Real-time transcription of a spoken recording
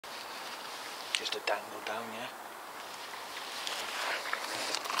just a dangle down,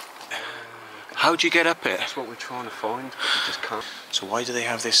 yeah. How'd you get up it? That's what we're trying to find, but we just can't. So why do they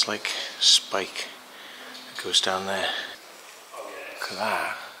have this like spike that goes down there? Look at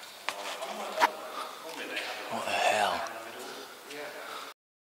that. What the hell?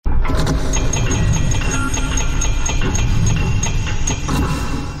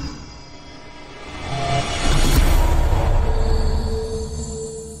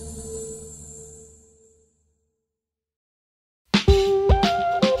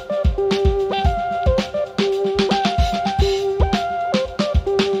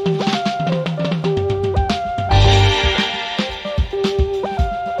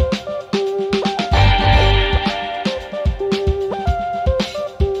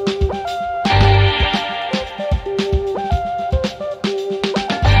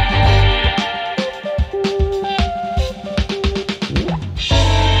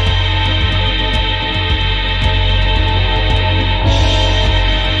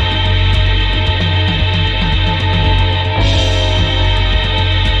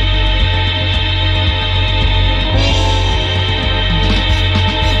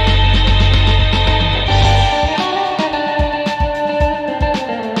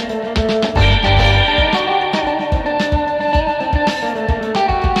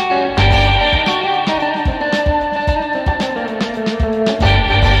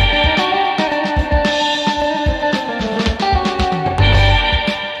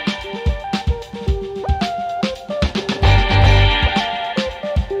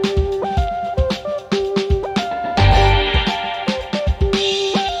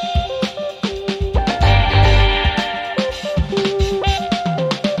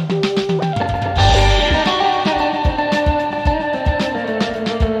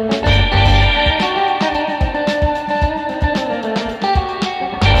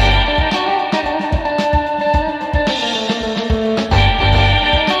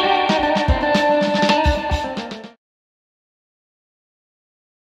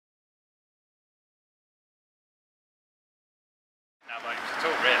 At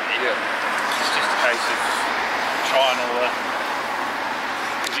all, really. Yeah. It's just a case of trying all the.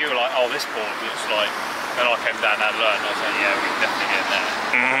 Because you were like, oh, this board looks like. Then I came down and learned. I was like, yeah, we can definitely get in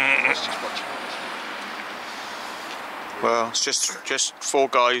there. It's just watching. Well, it's just 4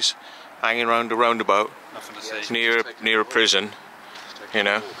 guys hanging around a roundabout. Nothing to see. Near a prison. You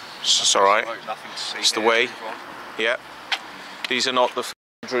know, it's all right. Nothing to see. It's the way. Yeah. These are not the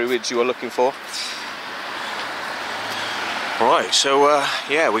druids you are looking for. Right, so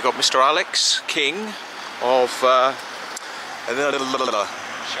yeah, we got Mr. Alex King of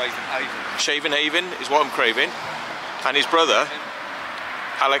Shaven Haven is what I'm craving, and his brother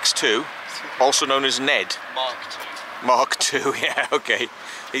Alex 2, also known as Ned. Mark 2, yeah, okay.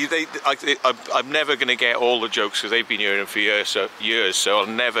 I'm never going to get all the jokes because they've been hearing them for years, so I'll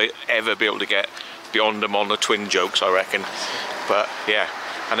never ever be able to get beyond them on the twin jokes, I reckon. But yeah,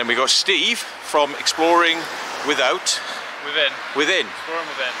 and then we got Steve from Exploring Without. Within. Exploring Within.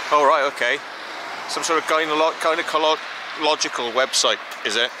 Oh right, okay. Some sort of gynecological website,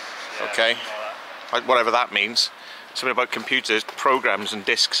 is it? Yeah, okay. Like whatever that means. Something about computers, programs and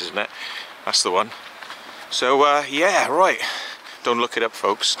discs, isn't it? That's the one. So yeah, right. Don't look it up,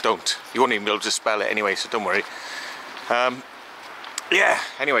 folks. Don't. You won't even be able to spell it anyway, so don't worry. Yeah.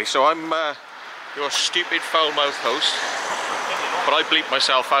 Anyway, so I'm your stupid foul-mouthed host, but I bleep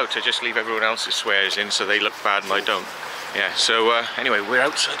myself out to just leave everyone else's swears in, so they look bad and I don't. Yeah, so anyway, we're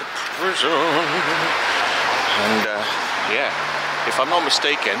outside the prison, and yeah, if I'm not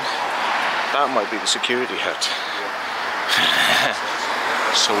mistaken, that might be the security hut.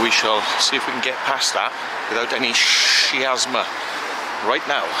 So we shall see if we can get past that without any chiasma right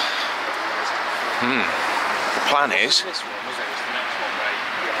now. The plan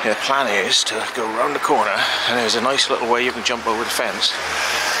is to go round the corner, and there's a nice little way you can jump over the fence,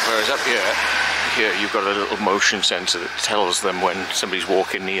 whereas up here you've got a little motion sensor that tells them when somebody's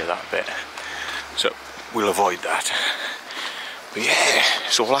walking near that bit, so we'll avoid that. But yeah,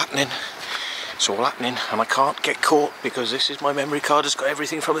 it's all happening, and I can't get caught because this is my memory card. Has got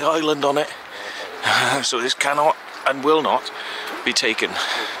everything from the island on it, so this cannot and will not be taken.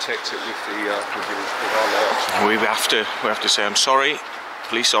 We'll protect it with our lives. We have to say I'm sorry,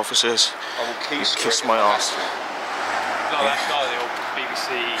 police officers. I will kiss my arse. Like that guy, the old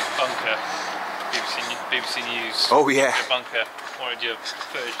BBC bunker. BBC News. Oh yeah. The bunker. Wanted your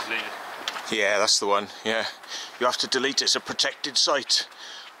footage deleted. Yeah, that's the one. Yeah, you have to delete it. It's a protected site.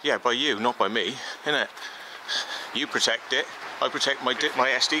 Yeah, by you, not by me, innit? You protect it. I protect my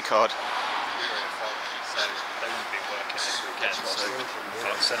SD card. So they wouldn't be working this weekend. So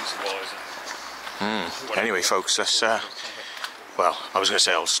like sensor-wise, Anyway, folks, that's well, I was going to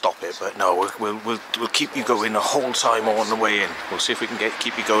say I'll stop it, but no, we'll keep you going the whole time on the way in. We'll see if we can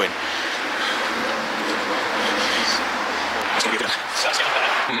keep you going. Do you reckon?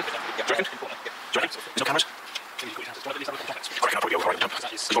 There's no cameras? I reckon I'll probably go right on top.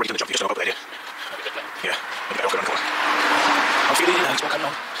 He's already done the jump, you just know about there, yeah. Maybe I'll go on. I'm feeling it, it's all coming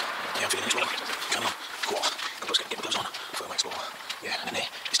on. Yeah, I'm feeling it as well. Come on. Go on. Come on, get my gloves on. Before I explore. Yeah, and then there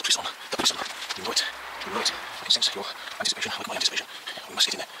is the prison. The prison. You know it. You know it. I can sense your anticipation, like my anticipation. We must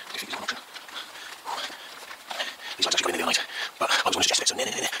get in there. Defeat is one option. These lights actually go in the night. But I was going to suggest it, so I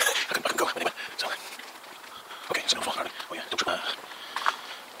can go anyway. So. Okay, so no fall. Oh yeah, don't trip on that.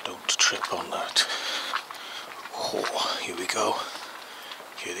 Don't trip on that. Oh, here we go.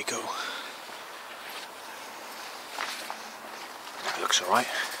 Here they go. That looks alright.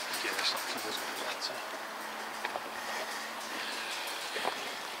 Yeah, that's not too bad.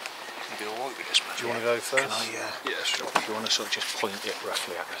 Do you want to go first? Can I, yeah, sure. If you want to sort of just point it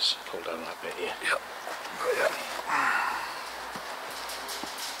roughly at us, pull down that bit here. Yep. Yeah.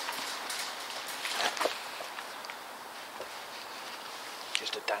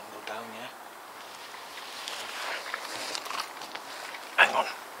 Just a dangle down, yeah? Hang on.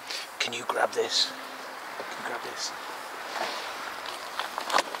 Can you grab this? Can you grab this?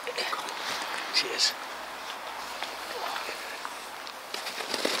 Cheers.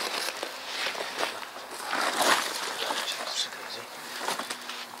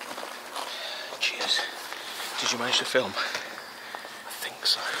 Cheers. Did you manage to film? I think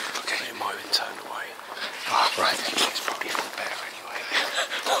so. Okay. It might have been turned away. Ah, right. It's probably for the better anyway.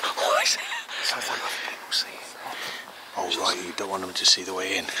 What? So I think people see it. Oh, right. You don't want them to see the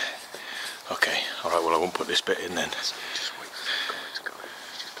way in. Okay. All right. Well, I won't put this bit in then. Just wait for the guy to go in.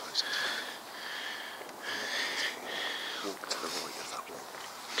 Just close it. Walk to the right of that wall.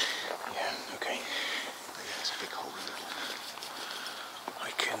 Yeah. Okay. Yeah, there's a big hole in it. I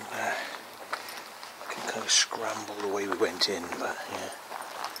can kind of scramble the way we went in, but yeah.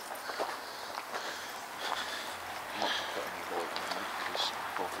 I'm not going to put any light on it because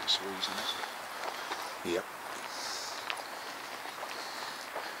for obvious reasons. Yep.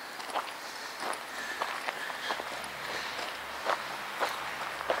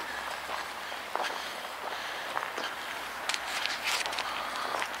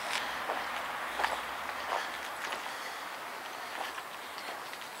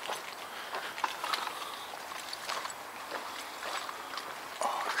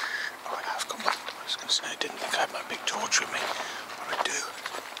 I didn't think I had my big torch with me, but I do.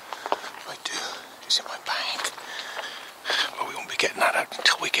 I do. It's in my bag. But we won't be getting that out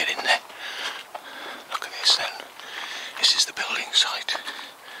until we get in there. Look at this then. This is the building site.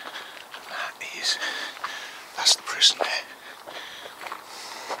 And that's the prison there.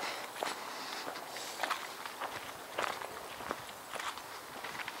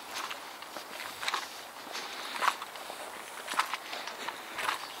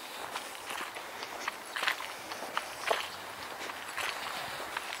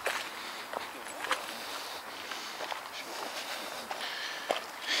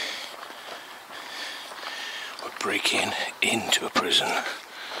 Breaking into a prison.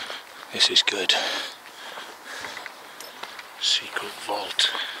 This is good. Secret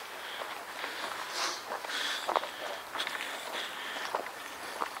vault.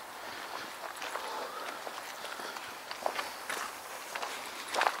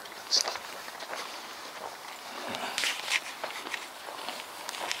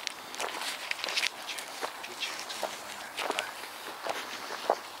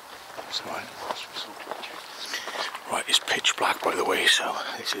 Right, it's pitch black by the way, so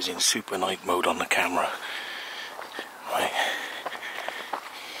this is in super night mode on the camera. Right.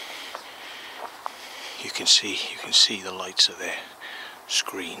 You can see the lights are there.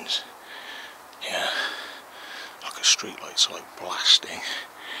 Screens. Yeah. Like a street lights like blasting.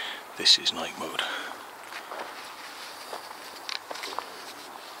 This is night mode.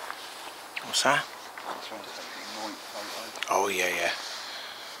 What's that? Oh yeah, yeah.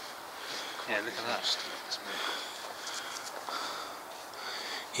 Yeah, look at that.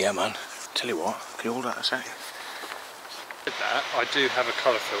 Yeah, man. Tell you what, can you hold that a sec? With that, I do have a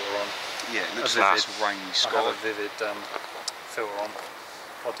colour filter on. Yeah, it looks A like vivid. it's rainy I sky. have a vivid filter on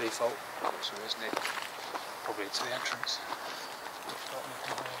by default. So isn't it? Probably to the entrance.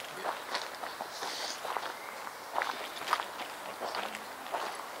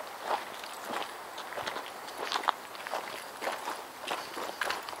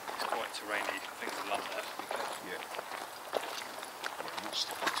 It's quite terrainy. I think there's a lump there. Yeah. I'm not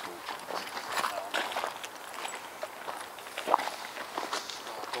sticking torch on it.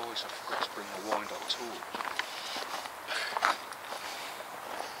 Oh boys, I forgot to bring a wind-up torch.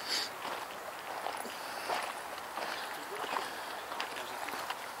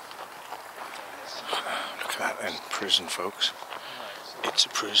 Look at that then, prison folks. It's a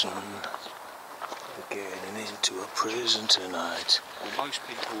prison. We're getting into a prison tonight. Well, most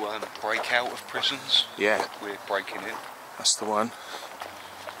people break out of prisons. Yeah. We're breaking in. That's the one.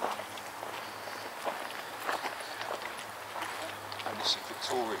 And it's a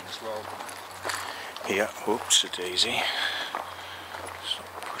Victorian as well. Yeah, whoops, a daisy.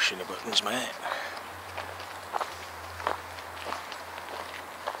 Stop pushing the buttons, mate.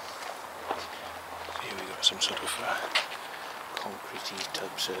 Here we got some sort of concrete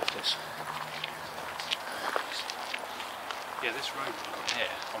type surface. Yeah, this road was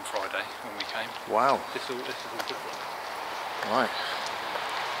here on Friday when we came. Wow. This is all different. Right.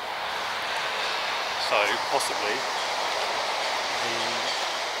 So possibly we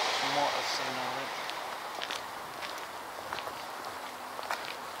might have seen already.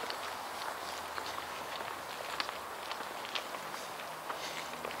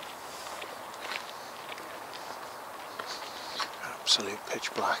 Absolute pitch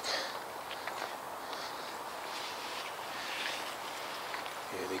black.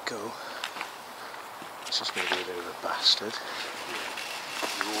 Here they go. This is going to be a bit of a bastard.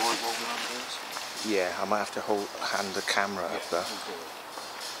 You alright rolling under this? Yeah, I might have to hand the camera up there.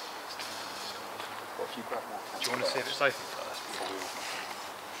 What if you grab more? Do you want to see if it's open first before we all...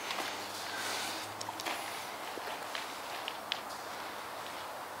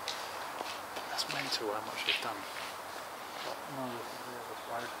 That's mental how much they've done.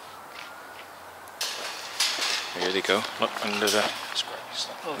 Here they go. Look under the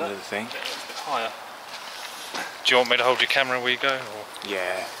thing. A bit higher. Do you want me to hold your camera where you go? Or?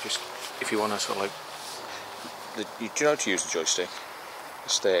 Yeah, just if you want to sort of like. Do you know how to use the joystick?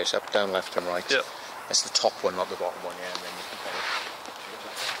 It's there. It's up, down, left, and right. Yep. That's the top one, not the bottom one. Yeah, and then you can kind of.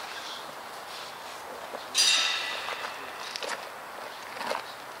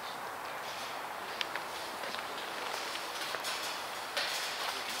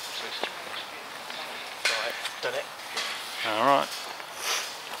 Done it. Alright.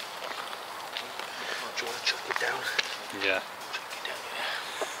 Do you want to chuck it down? Yeah. Chuck it down,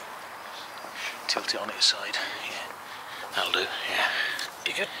 yeah. Tilt it on its side. Yeah. That'll do, yeah.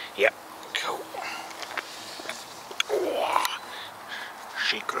 You good? Yep. Go. Oh,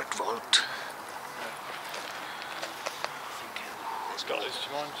 secret vault. Let's go. Do you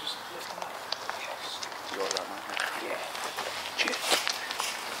mind just lifting up? Yes. You got that, mate? Yeah. Cheers.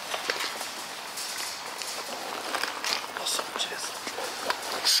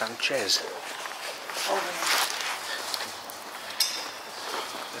 Sanchez.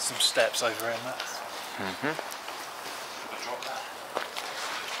 There's some steps over in that. Mm-hmm. I'll drop that.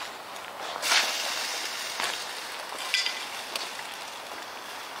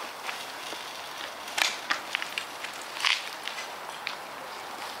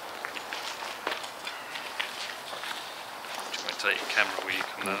 Do you want me to take your camera where you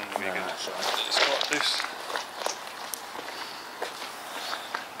come down? Where you No, go? that's all right. It's got this.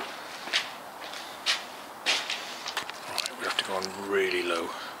 We have to go on really low,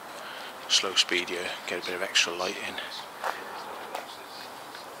 slow speed here, get a bit of extra light in.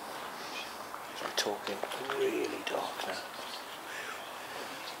 We're talking really dark now.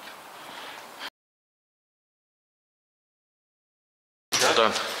 Well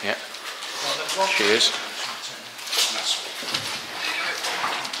done, yeah. Cheers.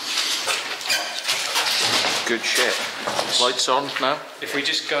 Good shit. Lights on now? If we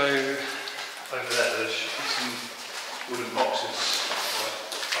just go over there, there should be some wooden boxes.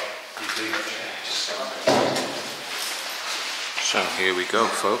 So here we go,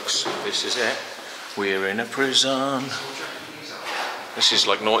 folks. This is it. We're in a prison. This is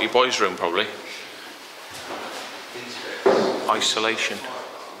like naughty boys' room, probably. Isolation.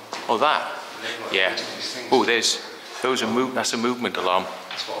 Oh, that? Yeah. Oh, those are that's a movement alarm.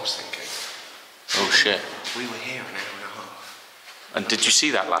 That's what I was thinking. Oh shit. We were here an hour and a half. And did you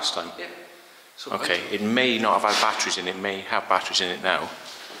see that last time? Yeah. Okay, it may not have had batteries in it, may have batteries in it now.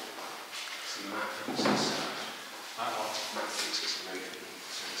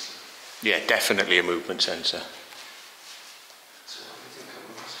 Yeah, definitely a movement sensor.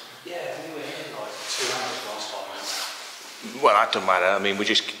 Yeah, we were here like 2 hours last time. Well, that doesn't matter. I mean, we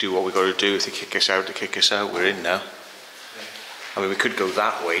just do what we've got to do. If they kick us out, they kick us out. We're in now. I mean, we could go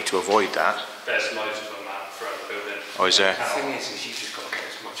that way to avoid that. There's loads of them out throughout the building. Oh, is there? The thing is you just got to get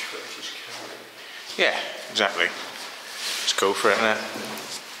as much footage as you can. Yeah, exactly. Let's go for it, innit?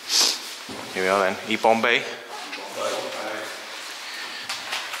 Here we are then. E-Bombay.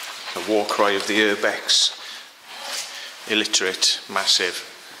 The war cry of the urbex. Illiterate, massive.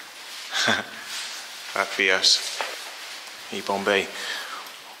 That'd be us. E-Bombay.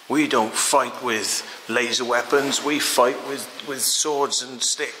 We don't fight with laser weapons, we fight with swords and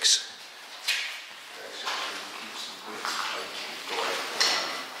sticks.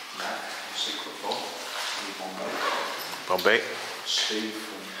 Bombay. Steve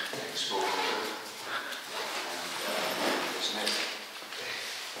from Export.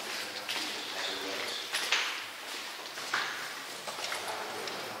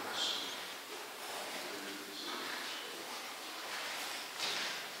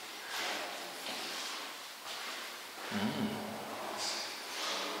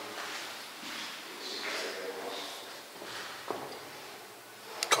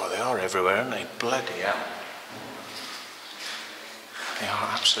 God, they are everywhere, aren't they? Bloody hell. They are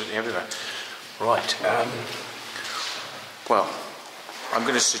absolutely everywhere. Right, well, I'm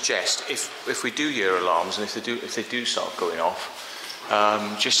going to suggest if we do hear alarms and if they do start going off,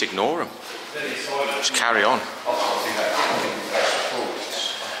 just ignore them. Just carry on.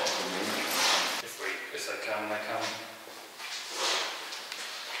 If they come, they come.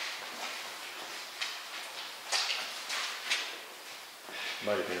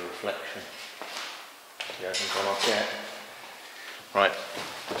 Might have been a reflection. He hasn't gone off yet. Right,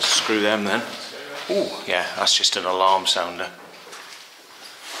 let's screw them then. Ooh, yeah, that's just an alarm sounder.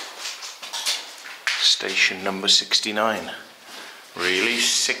 Station number 69. Really?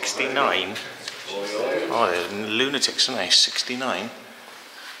 69? Oh, they're lunatics, aren't they? 69?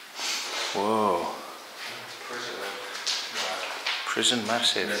 Whoa. Prison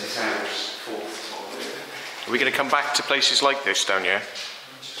massive. Are we going to come back to places like this down here?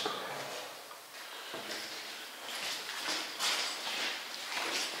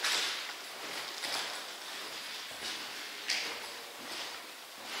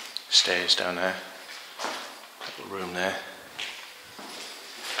 Stairs down there, little room there.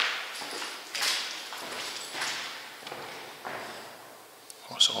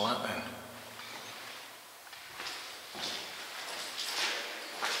 What's all that then?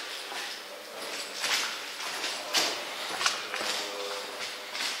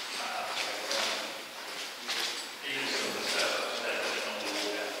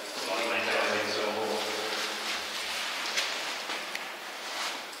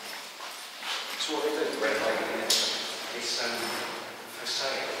 So what they do, it's for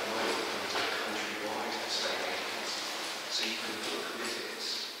sale at the moment, countrywide estate agents. So you can book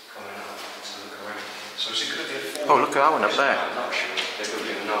visits coming up to look around. So is it going to be a form? Oh, look at that one up there. They're going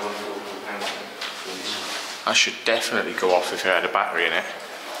to be another £4 for this. That should definitely go off if it had a battery in it.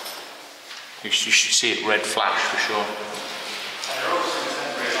 You should see it red flash for sure.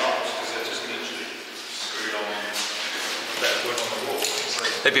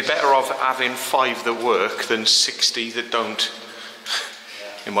 They'd be better off having 5 that work than 60 that don't,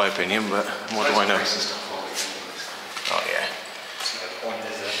 in my opinion, but what do I know? Oh yeah.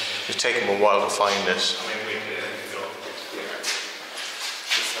 It's taken them a while to find us.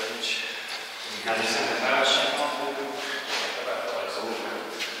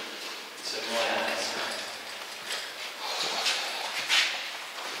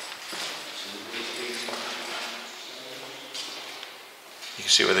 You can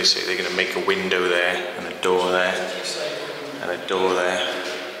see where they say they're going to make a window there, and a door there, and a door there.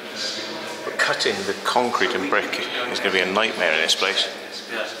 But cutting the concrete and brick is going to be a nightmare in this place.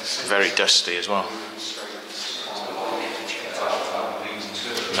 Very dusty as well.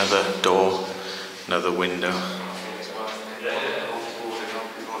 Another door, another window.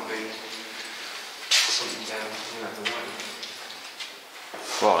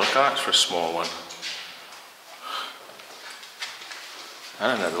 Wow, look at that for a small one.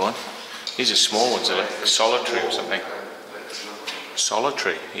 And another one. These are small ones, they're like solitary or something.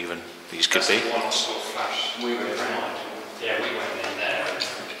 Solitary, even. These could be. Yeah, we went in there.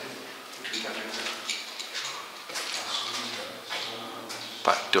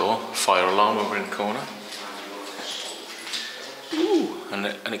 Back door, fire alarm over in the corner. Ooh, and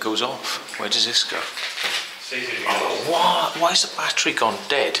it goes off. Where does this go? Oh, what? Why is the battery gone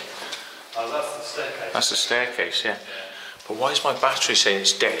dead? Oh, that's the staircase. That's the staircase, yeah. But why is my battery saying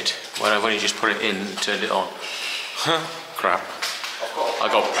it's dead when I've only just put it in and turned it on? Huh? Crap. I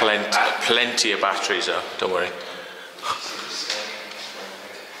got plenty of batteries though, don't worry.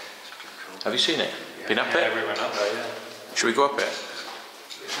 Have you seen it? Been up Yeah, it? we went up there, yeah. Should we go up it?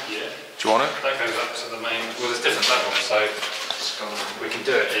 Yeah. Do you want it? That goes up to the main, well there's different levels, so we can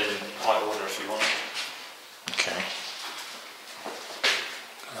do it in high order if you want. Okay.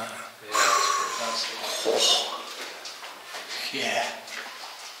 Yeah, that's pretty fancy. Oh. Yeah.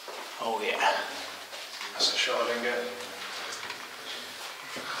 Oh yeah. That's a shot I didn't get.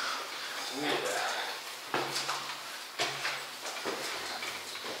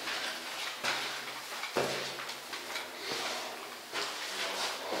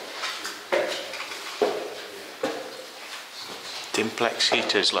 Dimplex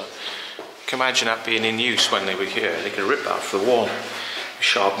heaters, look. Can you imagine that being in use when they were here? They could rip that off the wall.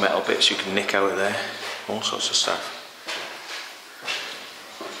 Sharp metal bits you can nick out of there. All sorts of stuff.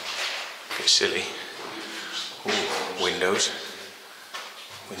 Bit silly. Ooh, windows.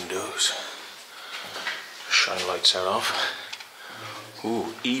 Windows. Shine lights out of.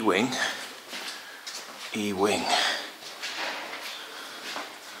 Ooh, E-wing. E-wing.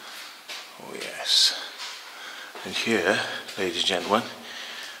 Oh yes. And here, ladies and gentlemen,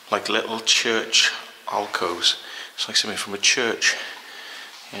 like little church alcoves. It's like something from a church,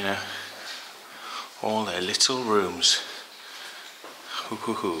 you know. All their little rooms.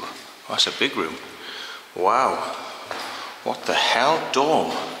 Hoo. Oh, that's a big room. Wow. What the hell?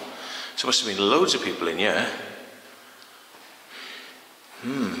 Dorm. So must have been loads of people in here.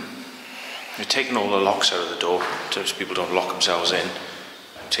 They're taking all the locks out of the door so people don't lock themselves in.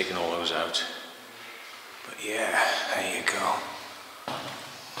 I'm taking all those out. But yeah, there you go.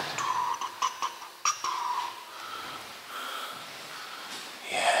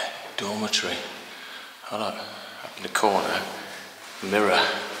 Yeah, dormitory. Oh look, up in the corner, mirror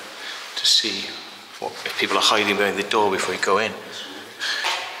to see if people are hiding behind the door before you go in.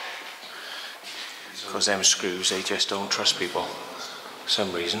 Because them screws, they just don't trust people for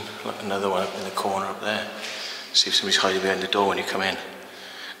some reason. Look, another one up in the corner up there. See if somebody's hiding behind the door when you come in.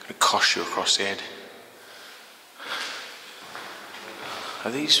 Going to cosh you across the head. Are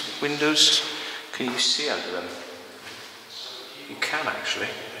these windows, can you see out of them? You can actually.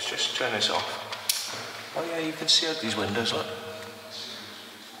 Let's just turn this off. Oh yeah, you can see out these windows, look.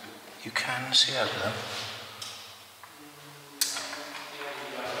 You can see out of them.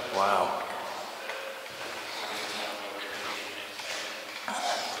 Wow.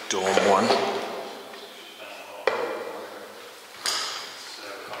 Dorm 1.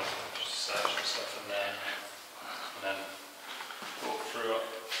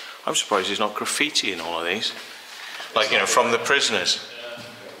 I'm surprised there's not graffiti in all of these. Like, you know, from the prisoners.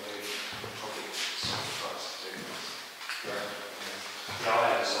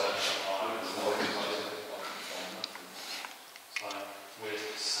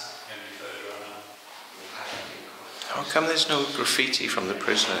 How come there's no graffiti from the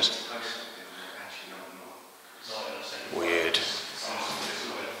prisoners? Weird.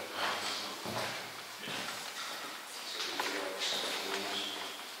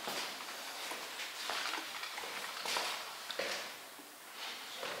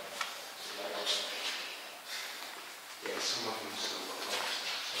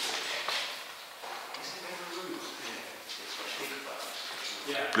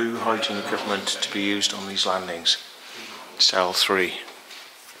 Blue hygiene equipment to be used on these landings. Cell 3.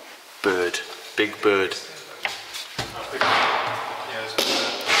 Bird. Big bird.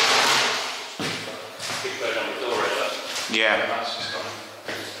 Yeah.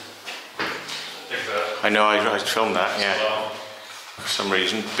 I know, I filmed that, yeah. For some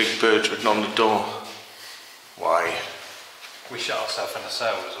reason, big bird's written on the door. Why? We shut ourselves in a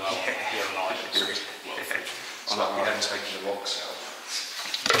cell as well. Yeah. It's like we hadn't taken the locks out.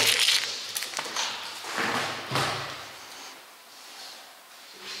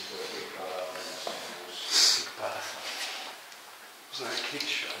 Wasn't that a kids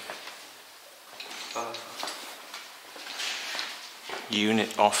show?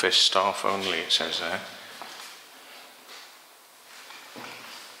 Unit office staff only, it says there.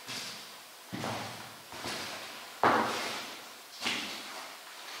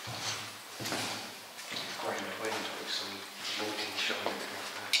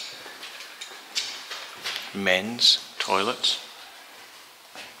 Men's toilets.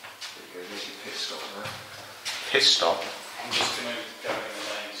 There you go, there's your pit stop there. Pit stop. I'm just going to go in the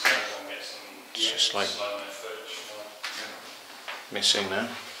lane so everyone gets some It's just like slow mo footage. missing now.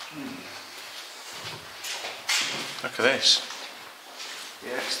 Look at this.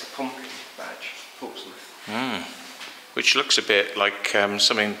 Yeah, it's the pumpkin badge, Portsmouth. Which looks a bit like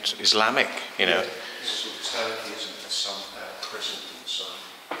something Islamic, you know. Yeah, it's sort of Turkey, isn't it? Some crescent inside.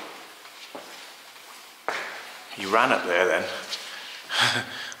 He ran up there then.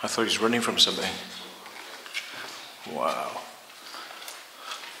 I thought he was running from something. Wow.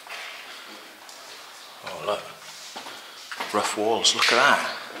 Oh look. Rough walls, look at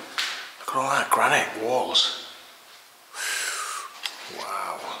that. Look at all that granite walls.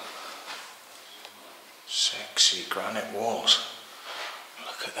 Wow. Sexy granite walls.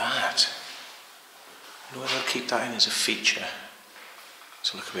 Look at that. I wonder whether I'll keep that in as a feature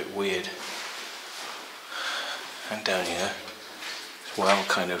to look a bit weird. And down here, as well,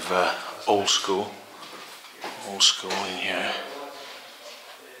 kind of old school in here.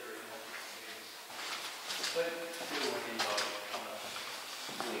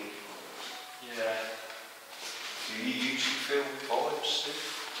 Do you usually film vibes, Steve?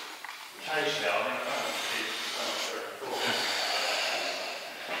 Occasionally, I think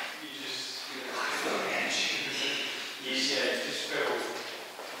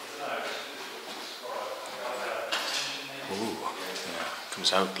Ooh, yeah,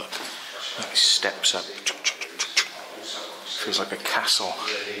 comes out, look. He steps up. Feels like a castle.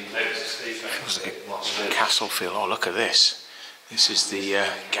 Feels like a castle feel. Oh, look at this. This is the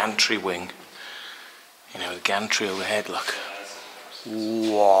gantry wing. You know, the gantry overhead, look.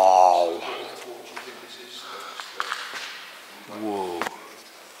 Wow. Whoa.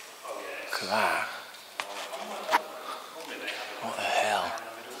 Look at that. What the hell?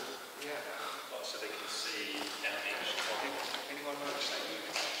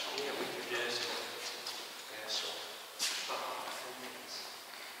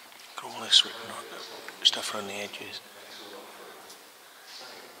 Look at all this written on, stuff around the edges.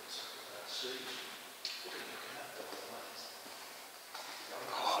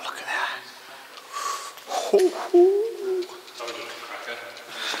 Oh, look at that.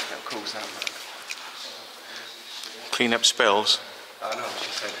 How cool is that, man? Clean up spills. I know, I was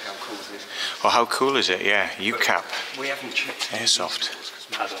just saying how cool is this? Oh, how cool is it? Yeah, UCAP. We haven't checked Airsoft. because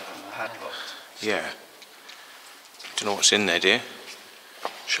most of them are padlocked. Yeah. Do you know what's in there, dear?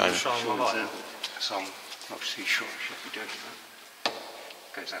 Shine. So I'm not too sure I should be doing that.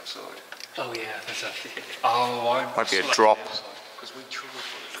 Goes outside. oh yeah, there's a. Oh, I Might be a drop. Because we tried one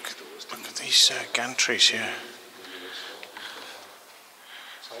of these doors, Look at these gantries here.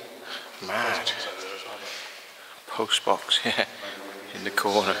 Mad. Post box, yeah, in the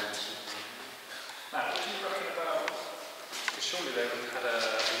corner. Matt, what do you reckon about? Because surely they would have had a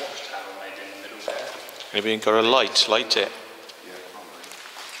watchtower maybe in the middle there. Maybe you've got a light it. Yeah, probably.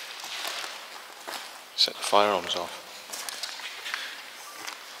 Set the firearms off.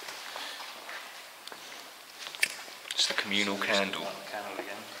 It's the communal candle. Candle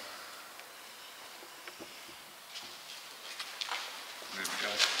again. There we go.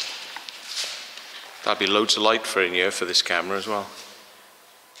 That'd be loads of light for in here for this camera as well.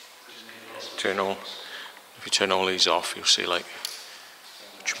 If you turn all these off, you'll see like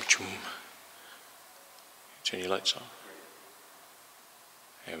chum chum. Turn your lights on.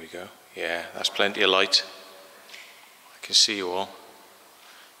 There we go. Yeah, that's plenty of light. I can see you all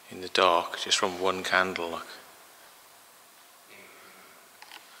in the dark just from one candle. Look.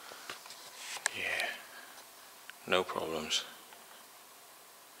 Yeah, no problems.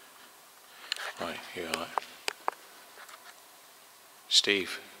 Right, here you are.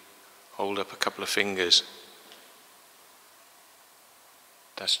 Steve, hold up a couple of fingers.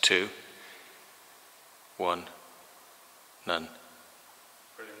 That's 2. 1. None.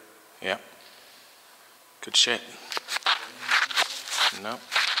 Brilliant. Yeah. Good shit. No.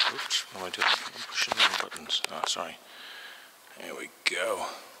 Oops, what am I doing? I'm pushing the wrong buttons. Oh, sorry. There we go.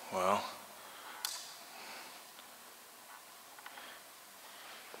 Well.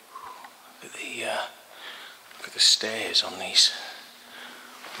 Look at the stairs on these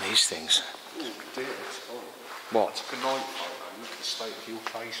things. Oh dear, it's fine. What? It's a night photo. Look at the state of your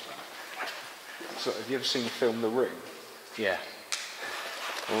basement. So, have you ever seen the film The Ring? Yeah.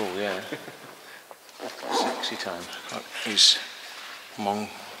 Oh yeah. Sexy time. Look, he's Montgomery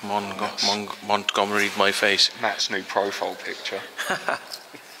my face. Matt's new profile picture.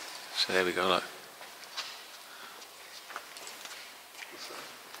 So there we go. Look.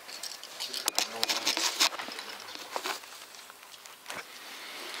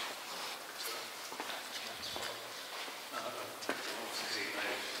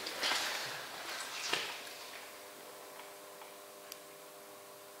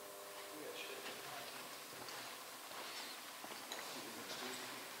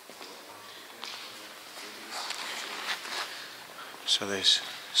 So there's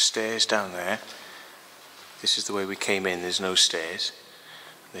stairs down there. This is the way we came in. There's no stairs.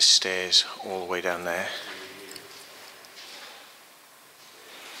 There's stairs all the way down there.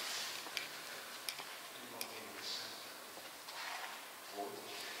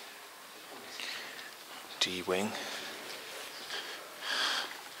 D-wing.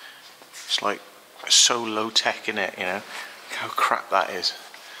 It's like so low tech in it, you know. Look how crap that is.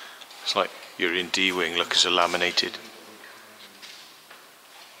 It's like you're in D-wing. Look, it's a laminated.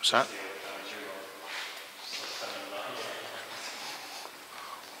 What's that?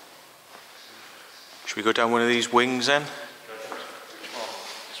 Should we go down one of these wings then?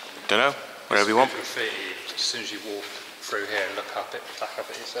 Don't know. Whatever you want. Graffiti. As soon as you walk through here, look up it, back up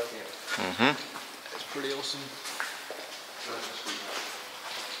at yourself. Mhm. It's pretty awesome.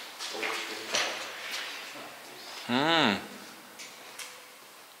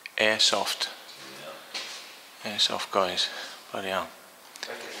 Airsoft. Airsoft guys. Bloody hell.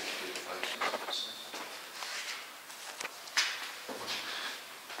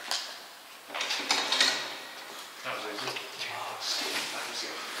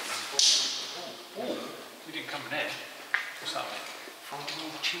 We didn't come in here. What's that mean? From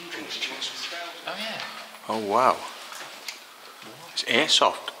the children's chest. Oh yeah. Oh wow. It's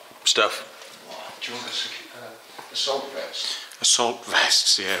airsoft stuff. Do you want assault vest? Assault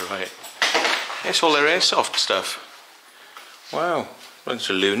vests, yeah, right. It's all their airsoft stuff. Wow. Bunch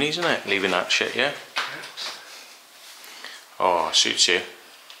of loonies, isn't it? Leaving that shit, yeah? Oh, suits you.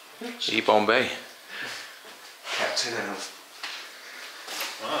 E-Bombay. Captain out.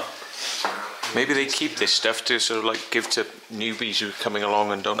 Wow. Maybe they keep this stuff to sort of like give to newbies who are coming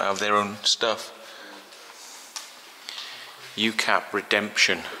along and don't have their own stuff. UCAP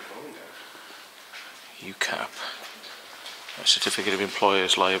redemption. UCAP. A certificate of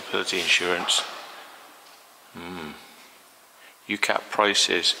employer's liability insurance. UCAP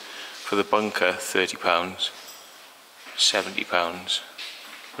prices for the bunker £30, £70.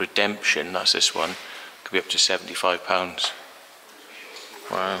 Redemption, that's this one, could be up to £75.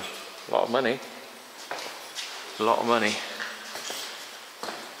 Wow, a lot of money. A lot of money.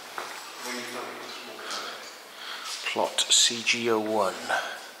 Plot CG01.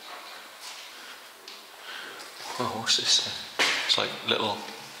 Oh, what's this? It's like little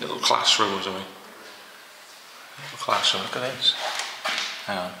classroom or something. Little classroom. Look at this.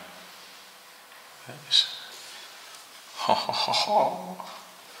 Hang on. Look at this. Ho ho ho ho.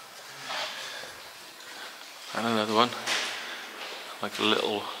 And another one. Like a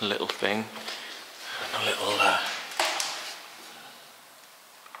little thing. And a little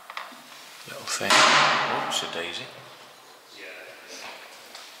thing. Oops, a daisy.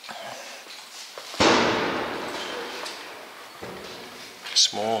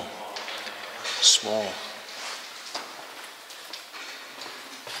 Small. Small.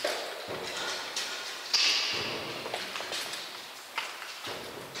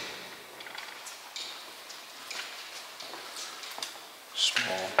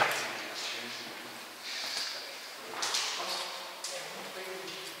 Small.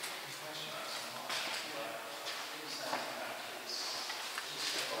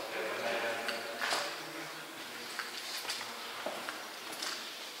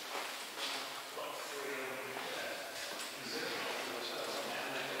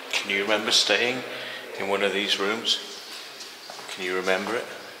 Can you remember staying in one of these rooms? Can you remember it?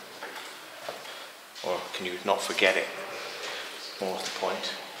 Or can you not forget it? More to the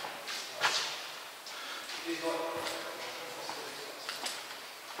point.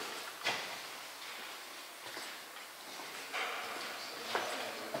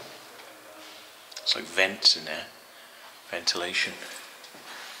 It's like vents in there. Ventilation.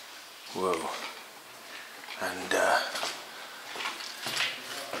 Whoa. And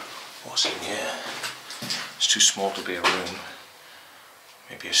what's in here? It's too small to be a room.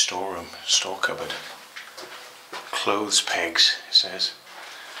 Maybe a storeroom, store cupboard. Clothes pegs, it says.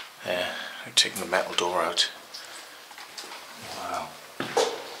 There, I've taken the metal door out. Wow.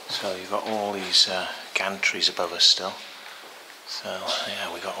 So you've got all these gantries above us still. So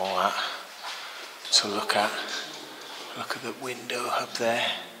yeah, we got all that to look at. Look at the window up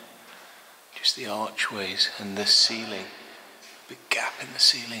there. Just the archways and the ceiling. Big gap in the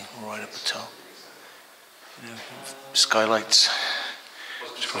ceiling right up the top. You know, skylights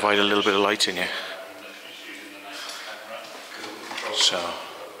to provide a little bit of light in here. So,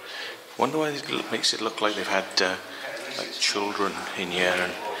 wonder why it makes it look like they've had like children in here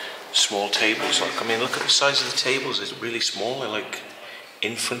and small tables. Like, I mean, look at the size of the tables. It's really small. They're like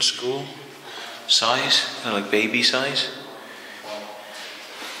infant school size. They're like baby size.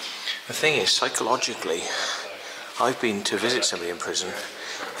 The thing is, psychologically, I've been to visit somebody in prison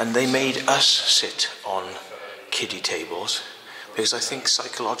and they made us sit on kiddie tables because I think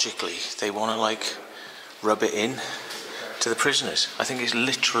psychologically they want to like rub it in to the prisoners. I think it's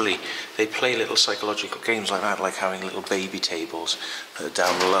literally, they play little psychological games like that, like having little baby tables that are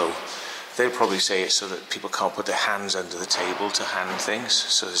down below. They'll probably say it's so that people can't put their hands under the table to hand things,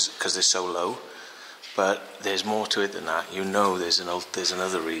 so because they're so low. But there's more to it than that. You know there's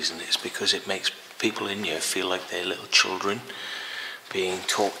another reason. It's because it makes people in here feel like they're little children being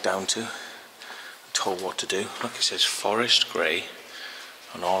talked down to, told what to do. Look, it says forest grey,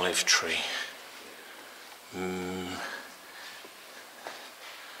 an olive tree.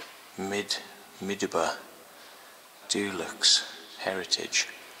 Midaba Deluxe Heritage.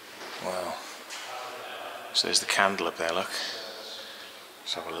 Wow. So there's the candle up there, look.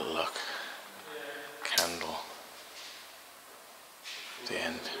 Let's have a little look. Candle. The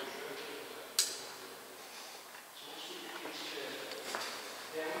end.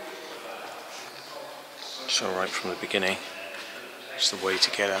 So right from the beginning, it's the way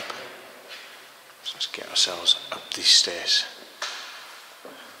to get up. So let's get ourselves up these stairs.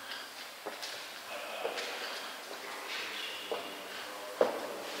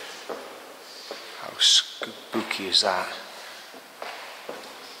 How spooky is that?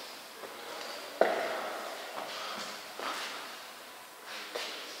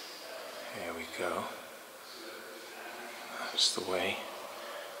 Here we go. That's the way.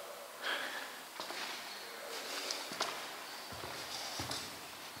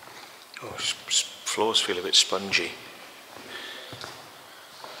 Oh, floors feel a bit spongy.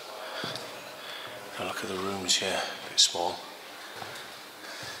 Now look at the rooms here, a bit small.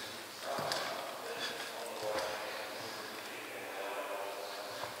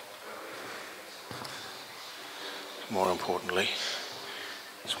 More importantly,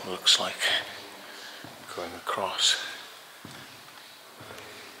 it's what it looks like going across.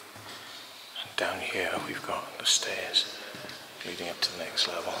 And down here we've got the stairs leading up to the next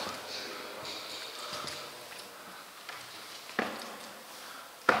level.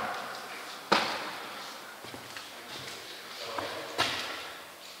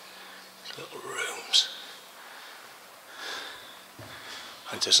 Little rooms.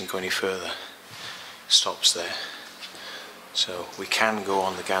 It doesn't go any further. Stops there. So we can go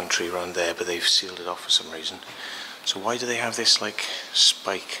on the gantry around there, but they've sealed it off for some reason. So why do they have this like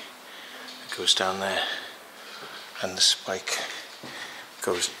spike that goes down there, and the spike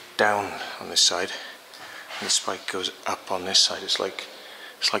goes down on this side, and the spike goes up on this side? It's like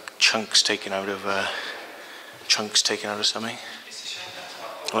chunks taken out of something.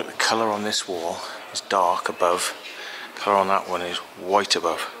 Like the colour on this wall is dark above, colour on that one is white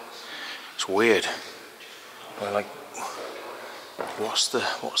above. It's weird. Well, like, what's the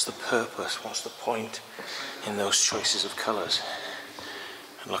purpose? What's the point in those choices of colours?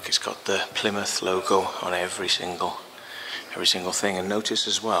 And look, it's got the Plymouth logo on every single thing. And notice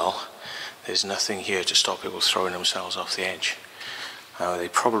as well, there's nothing here to stop people throwing themselves off the edge. They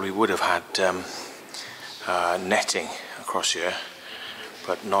probably would have had netting across here,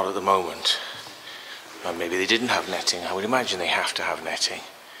 but not at the moment. Maybe they didn't have netting. I would imagine they have to have netting,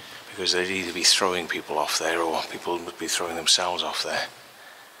 because they'd either be throwing people off there or people would be throwing themselves off there.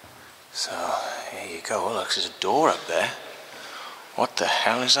 So, here you go. Oh, look, there's a door up there. What the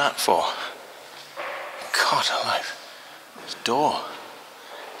hell is that for? God alive. There's a door.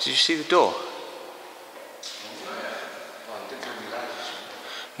 Did you see the door?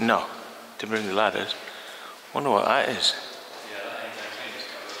 No, didn't bring the ladders. Wonder what that is.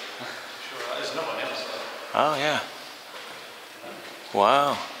 Oh, yeah.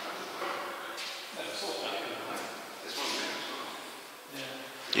 Wow.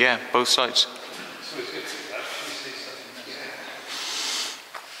 Yeah, both sides.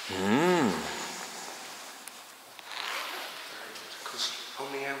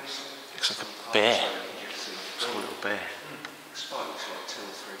 Looks like a bear. Looks like a little bear. Spikes like 2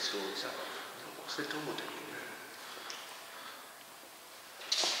 or 3 stories up. What's the door doing?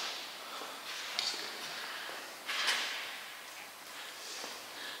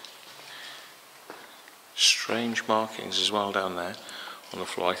 Strange markings as well down there on the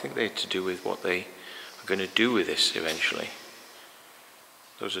floor. I think they're to do with what they are going to do with this eventually.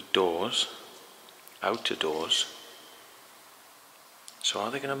 Those are doors, outer doors. So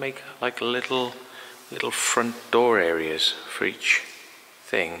are they going to make like little front door areas for each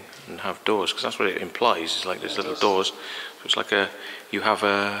thing and have doors? Because that's what it implies. It's like there's little doors. So it's like you have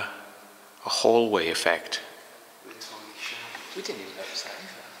a hallway effect. We didn't even notice that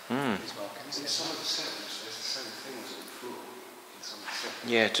either. These markings. In some of the cells, there's the same things on the floor. In some of the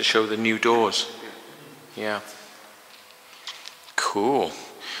cells. Yeah, to show the new doors. Yeah. Cool.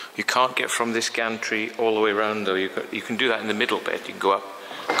 You can't get from this gantry all the way around though. You can do that in the middle bit. You can go up,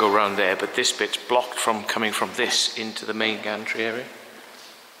 go around there, but this bit's blocked from coming from this into the main gantry area.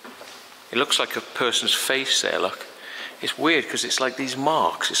 It looks like a person's face there, look. It's weird because it's like these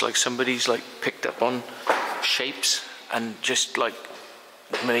marks. It's like somebody's like picked up on shapes and just like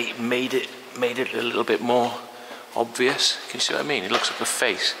made it a little bit more obvious. Can you see what I mean? It looks like a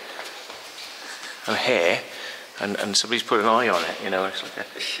face and hair, and somebody's put an eye on it. You know, it's like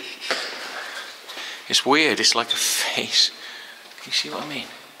it's weird. It's like a face. Can you see what I mean?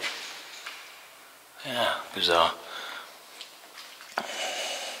 Yeah, bizarre.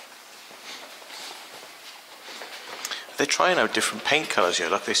 They're trying out different paint colours here.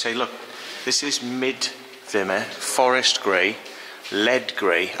 Like they say, look, this is mid-vimmer, forest grey, lead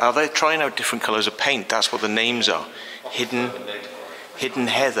grey. Are they trying out different colours of paint? That's what the names are. Hidden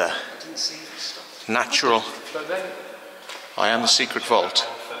heather. Natural. I am the secret vault.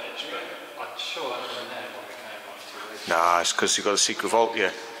 Nah, it's because you've got a secret vault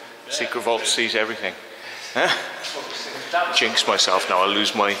here. Secret vault sees everything. Huh? Jinx myself now, I'll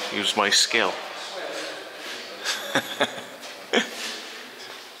lose my skill.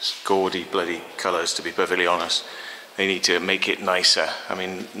 It's gaudy bloody colours, to be perfectly honest. They need to make it nicer. I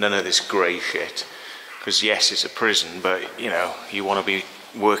mean, none of this grey shit. Because yes, it's a prison, but you know, you want to be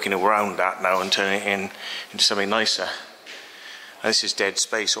working around that now and turning it into something nicer. And this is dead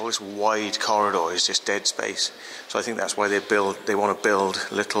space. All this wide corridor is just dead space. So I think that's why they want to build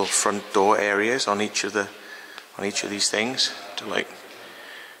little front door areas on each of these things to like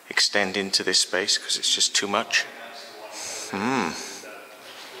extend into this space, because it's just too much.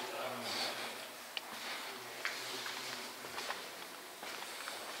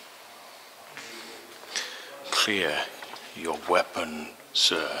 Clear your weapon,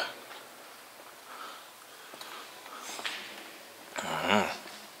 sir.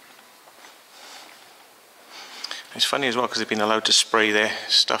 It's funny as well because they've been allowed to spray their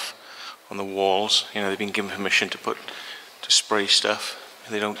stuff on the walls. You know, they've been given permission to spray stuff.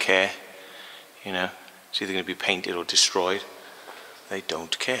 They don't care. You know, it's either going to be painted or destroyed. They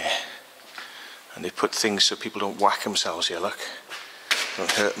don't care. And they put things so people don't whack themselves here, look.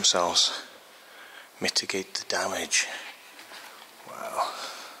 Don't hurt themselves. Mitigate the damage. Wow.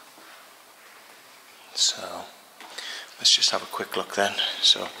 So, let's just have a quick look then.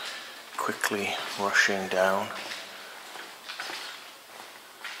 So, quickly rushing down.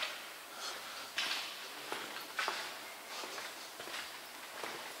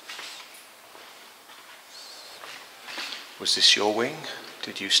 Was this your wing?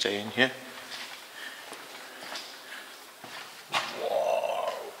 Did you stay in here?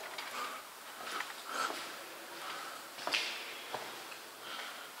 Whoa.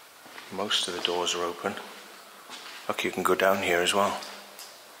 Most of the doors are open. Look, you can go down here as well.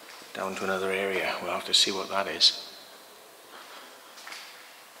 Down to another area. We'll have to see what that is.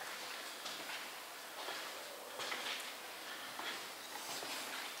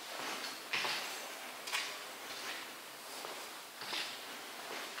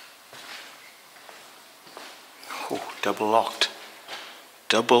 Oh, double locked.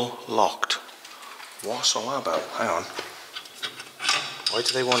 Double locked. What's all that about? Hang on. Why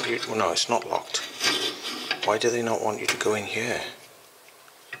do they want you? Well, no, it's not locked. Why do they not want you to go in here?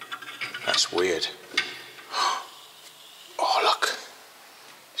 That's weird. Oh, look.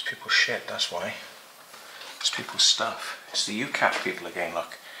 It's people's shit, that's why. It's people's stuff. It's the UCAP people again,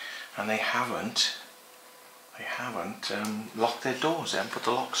 look. And they haven't locked their doors. They haven't put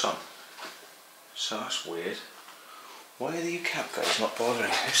the locks on. So that's weird. Why are the UCAP guys not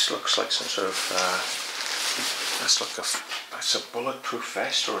bothering? This looks like some sort of, that's a bulletproof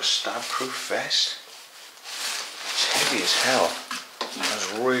vest or a stab-proof vest. It's heavy as hell.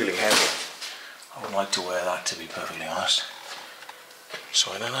 That's really heavy. I would like to wear that, to be perfectly honest.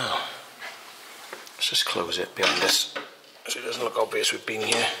 So I don't know. Let's just close it behind us so it doesn't look obvious we've been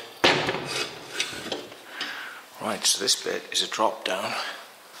here. Right, so this bit is a drop down.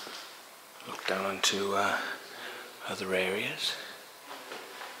 Look down into other areas.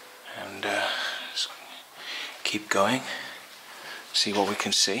 And let's keep going. See what we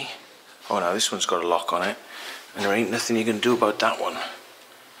can see. Oh no, this one's got a lock on it. And there ain't nothing you can do about that one.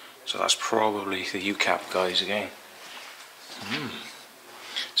 So that's probably the UCAP guys again.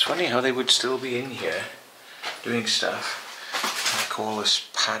 It's funny how they would still be in here doing stuff. Like all this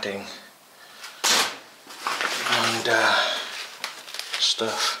padding and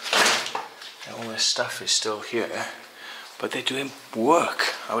stuff. And all this stuff is still here. But they're doing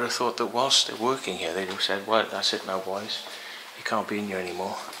work. I would have thought that whilst they're working here, they'd have said, well, that's it now, boys. You can't be in here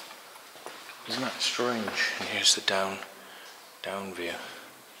anymore. Isn't that strange? And here's the down view.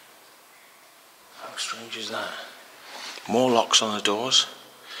 How strange is that? More locks on the doors.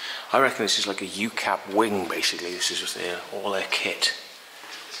 I reckon this is like a UCAP wing, basically. This is just all their kit.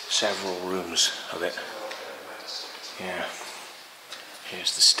 Several rooms of it. Yeah.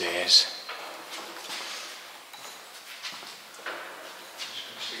 Here's the stairs.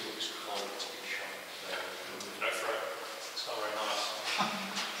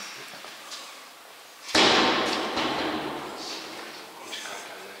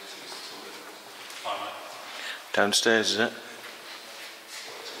 Downstairs, is it?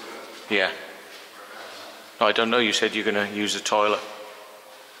 Yeah. No, I don't know. You said you're going to use the toilet.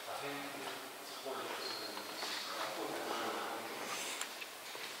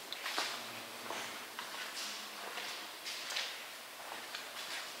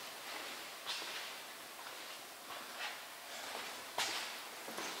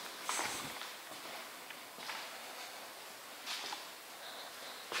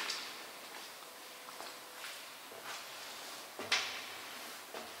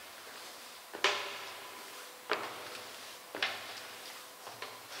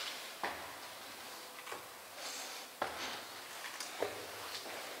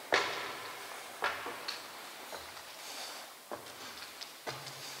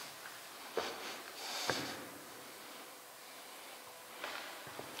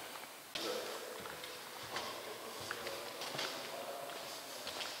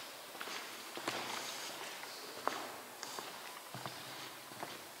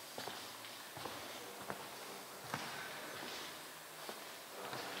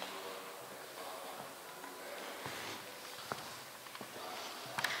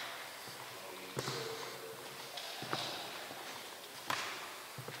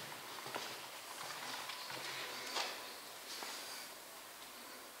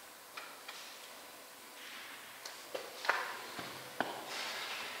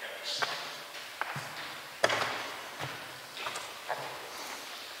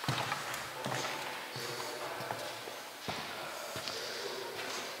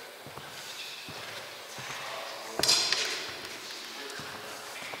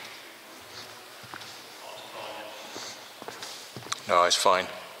 No, it's fine.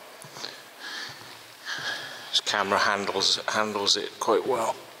 This camera handles it quite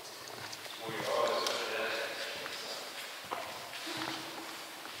well.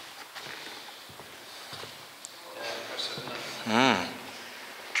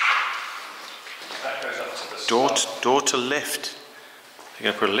 Door to lift. You're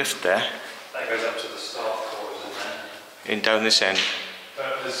going to put a lift there. That goes up to the staff quarters in there. In down this end.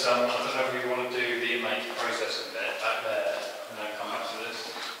 But there's I don't know if you want to do the inmate processing bit back there and then come back to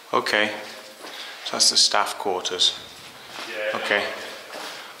this. Okay. So that's the staff quarters. Yeah. Okay.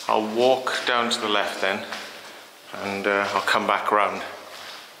 I'll walk down to the left then, and I'll come back round.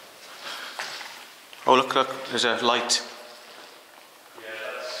 Oh look, there's a light. Yeah,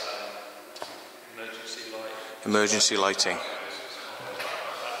 that's emergency light. Emergency lighting.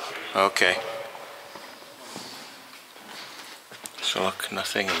 Okay. So look,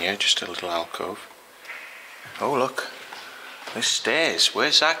 nothing in here, just a little alcove. Oh look, there's stairs.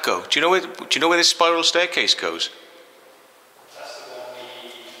 Where's that go? Do you know where this spiral staircase goes? That's the one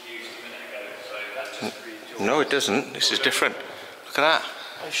we used a minute ago, so that just No, it doesn't. This is different. Look at that.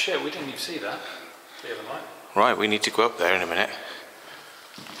 Oh shit, we didn't even see that the other night. Right, we need to go up there in a minute.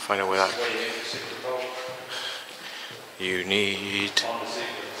 Find out where that. You need.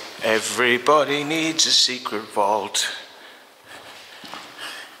 Everybody needs a secret vault.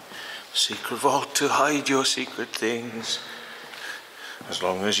 Secret vault to hide your secret things. As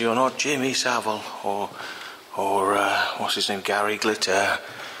long as you're not Jimmy Savile or what's his name, Gary Glitter,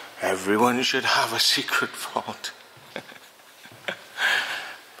 everyone should have a secret vault.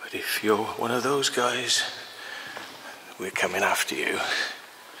 But if you're one of those guys, we're coming after you.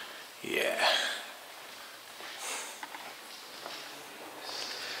 Yeah.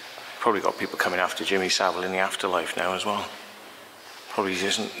 Probably got people coming after Jimmy Savile in the afterlife now as well. Probably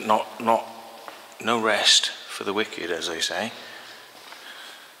isn't no rest for the wicked, as they say.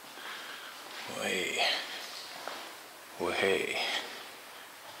 Way.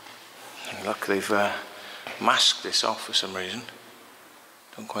 And look, they've masked this off for some reason.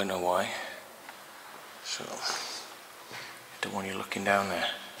 Don't quite know why. So, don't want you looking down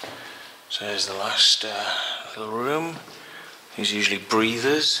there. So there's the last little room. These are usually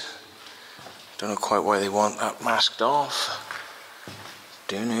breathers. Don't know quite why they want that masked off.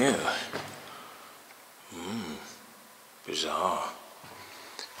 Don't know. Bizarre.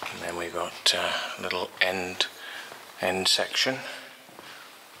 And then we've got a little end section.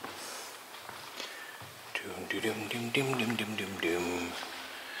 Doom doom doom doom doom doom doom doom.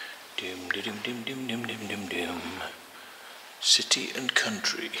 Doom doom doom doom doom doom doom doom. City and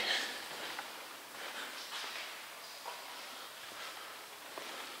country.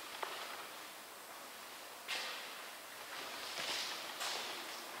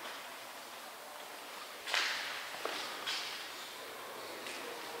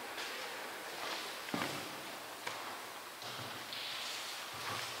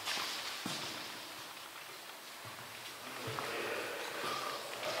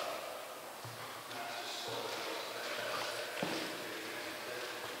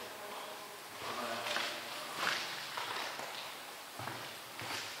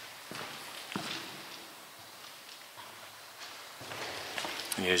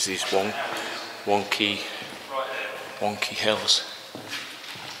 And here's these wonky hills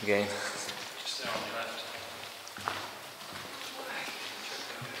again.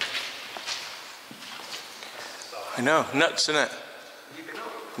 I know, nuts, isn't it?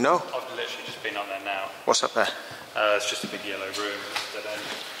 No. I've literally just been up there now. What's up there? It's just a big yellow room.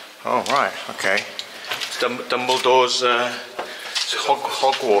 Oh right, okay. It's Dumbledore's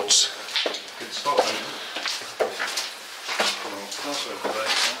Hogwarts. Good spot.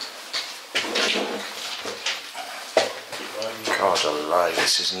 God alive,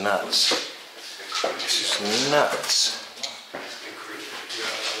 this is nuts. This is nuts.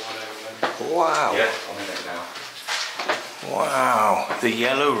 Wow. Yeah, I'm in it now. Wow, the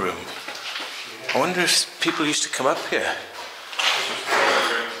yellow room. I wonder if people used to come up here.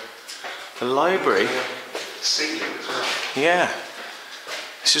 The library? Ceiling as well. Yeah.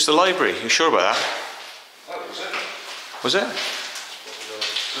 This is the library, you sure about that? Oh, was it? Was it?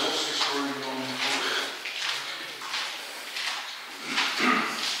 So what's this room on?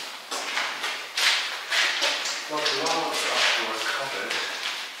 Like a large upper cupboard.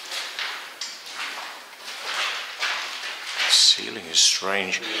 The ceiling is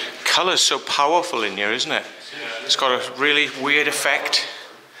strange. Colour's so powerful in here, isn't it? It's got a really weird effect.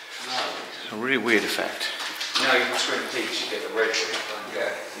 A really weird effect. No, you Twin Peaks, you get the red room, don't you?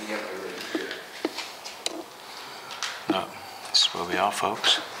 Yeah, the yellow room. No, this is where we are,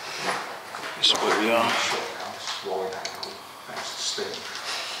 folks. This is where we are.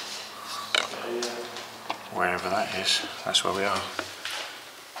 Wherever that is, that's where we are.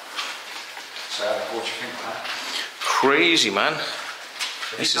 So, what do you think of that? Crazy, man.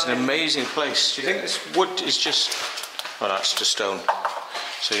 This is an amazing place. Do you think this wood is just... Well, that's just stone.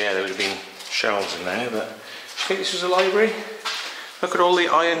 So yeah, there would have been shelves in there, but... Do you think this was a library? Look at all the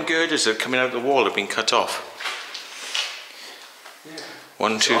iron girders that are coming out of the wall have been cut off. Yeah.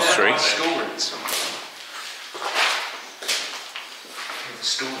 1, 2, 3.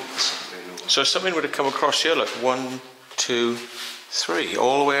 So something would have come across here, look, 1, 2, 3,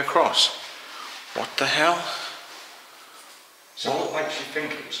 all the way across. What the hell? So what makes you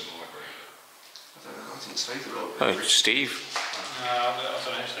think it was a library? I don't know, I didn't say the library. Oh, Steve. I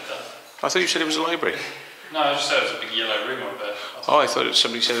don't know who said that. I thought you said it was a library. No, I just said it was a big yellow room up there. Oh, I thought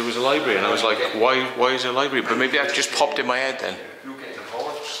somebody said it was a library, and I was like, why is it a library? But maybe that just popped in my head then. You're getting the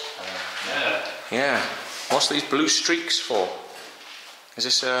vibes. Yeah. What's these blue streaks for? Is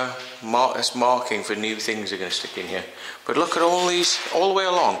this a marking for new things they're going to stick in here? But look at all these, all the way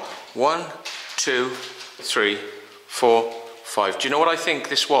along. 1, 2, 3, 4, 5. Do you know what I think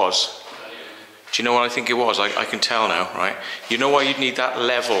this was? Do you know what I think it was? I can tell now, right? You know why you'd need that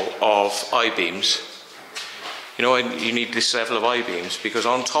level of I-beams? You know why you need this level of I-beams? Because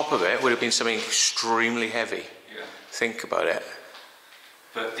on top of it would have been something extremely heavy. Yeah. Think about it.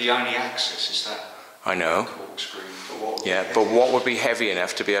 But the only access is that I know. corkscrew. But what would be heavy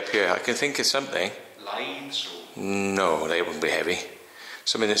enough to be up here? I can think of something. Lathes or... No, they wouldn't be heavy.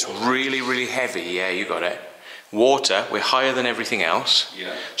 Something that's really, really heavy. Yeah, you got it. Water, we're higher than everything else.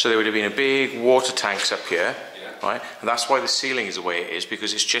 Yeah. So there would have been a big water tanks up here. Yeah. Right? And that's why the ceiling is the way it is,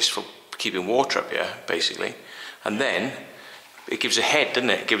 because it's just for keeping water up here, basically. And then it gives a head, doesn't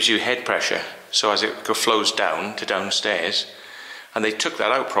it? It gives you head pressure. So as it flows down to downstairs. And they took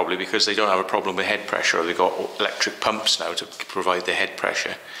that out probably because they don't have a problem with head pressure, or they've got electric pumps now to provide the head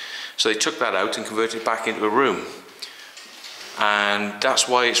pressure. So they took that out and converted it back into a room. And that's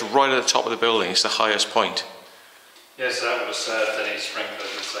why it's right at the top of the building. It's the highest point. Yeah, so that would have served any sprinklers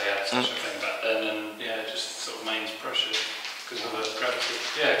if they had such a thing back then, and yeah, it just sort of mains pressure because of the gravity.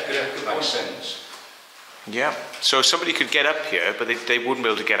 Yeah, Could make sense. Yeah, so somebody could get up here, but they wouldn't be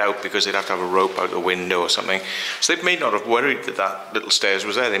able to get out because they'd have to have a rope out the window or something. So they may not have worried that little stairs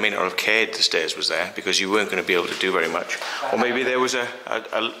was there. They may not have cared the stairs was there because you weren't going to be able to do very much. Or maybe there was a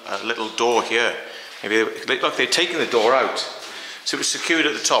little door here. Maybe look, they'd taken the door out, so it was secured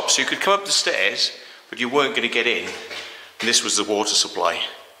at the top. So you could come up the stairs, but you weren't going to get in. And this was the water supply.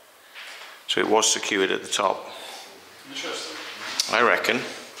 So it was secured at the top. Interesting. I reckon.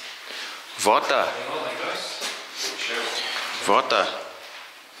 Water. Water.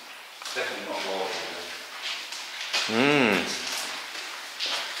 Definitely not water. Yeah,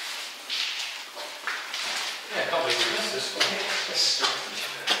 I can't believe we missed this one.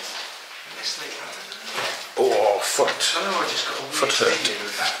 Oh, foot. I know, I just got a Foot hurt. feeling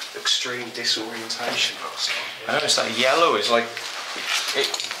of that extreme disorientation last time. I noticed that yellow is like, it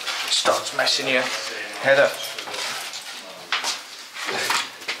starts messing your head up.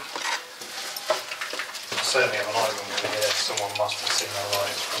 certainly on an island where someone must have seen the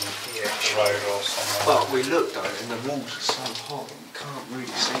lights from the road or somewhere. But we looked though, and the walls are so high, you can't really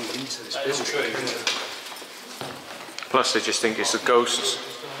see into this building. Plus, they just think it's the ghosts.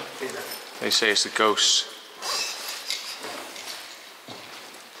 They say it's the ghosts.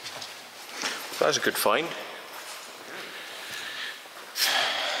 That was a good find.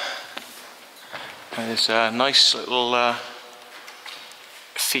 And there's nice little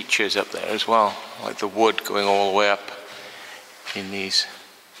features up there as well, like the wood going all the way up in these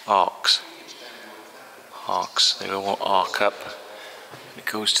arcs. They all arc up. It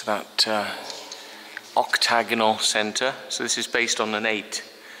goes to that octagonal centre. So this is based on an 8.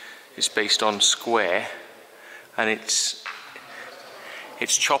 It's based on square, and it's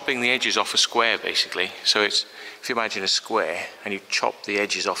chopping the edges off a square basically. So it's, if you imagine a square and you chop the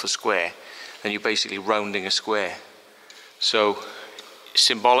edges off a square, then you're basically rounding a square. So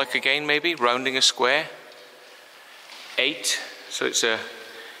symbolic again, maybe rounding a square. 8. So it's a,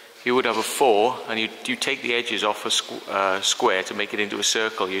 you would have a 4, and you take the edges off a square to make it into a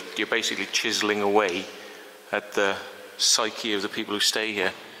circle. You're basically chiseling away at the psyche of the people who stay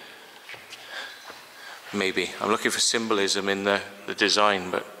here. Maybe I'm looking for symbolism in the design,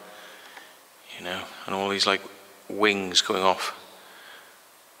 but you know, and all these like wings going off.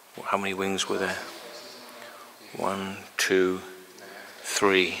 How many wings were there? 1, 2,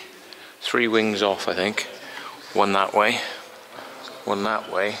 3. 3 wings off, I think. One that way, one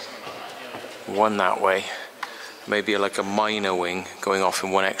that way, one that way. Maybe like a minor wing going off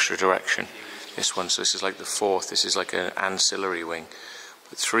in one extra direction. This one, so this is like the 4th. This is like an ancillary wing.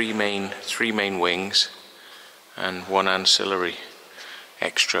 But three main wings, and one ancillary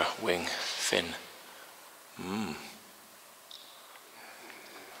extra wing, thin.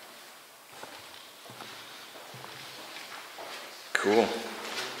 Cool.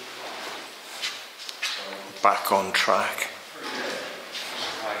 Back on track.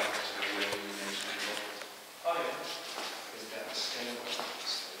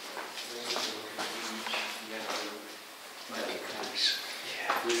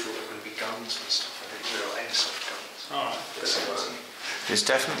 There's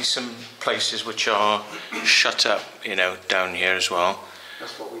definitely some places which are shut up, you know, down here as well.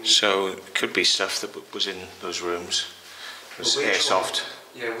 So it could be stuff that was in those rooms. It was airsoft.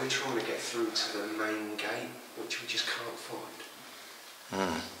 Yeah, we're trying to get through to the main gate, which we just can't find.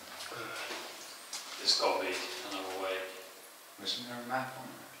 There's got to be another way. Wasn't there a map on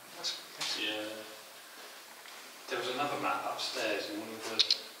it? Yeah. There was another map upstairs in one of the,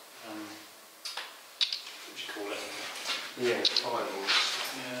 what do you call it? Yeah, firewalls.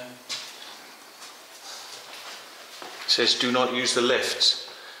 Yeah. It says do not use the lifts.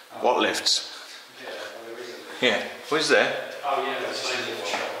 What lifts? Yeah, well, there is a lift. Yeah, what is there? Oh yeah, that's the same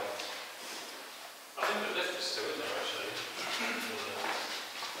one. I think the lift is still in there actually.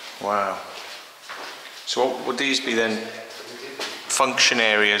 Wow. So what would these be then? Function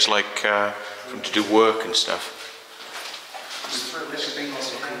areas like for them to do work and stuff? I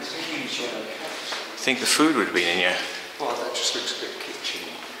think the food would have been in here. Well, that just looks a bit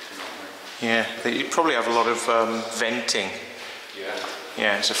kitchen-y. Yeah, you'd probably have a lot of venting. Yeah.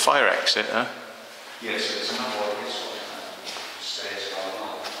 Yeah, it's a fire exit, huh? Yes, there's another one this way. Stairs going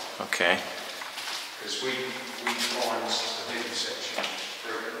up. Okay. Because we find the living section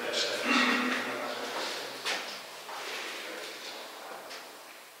through the stairs.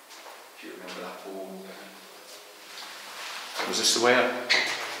 Do you remember that wall? Was this the way up?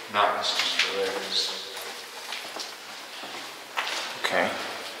 No, it's just the way it is. Okay.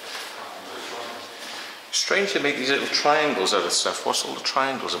 Strange to make these little triangles out of stuff. What's all the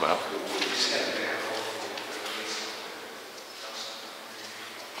triangles about?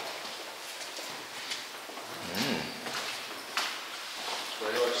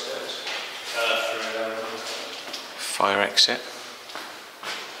 Fire exit.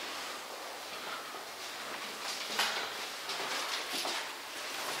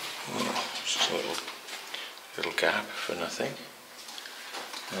 Oh, just a little gap for nothing.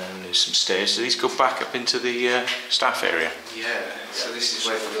 And there's some stairs. Do these go back up into the staff area? Yeah, so this is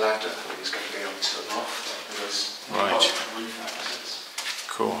where the ladder is going to be on to the loft. Right.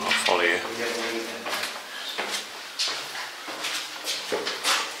 Cool, I'll follow you.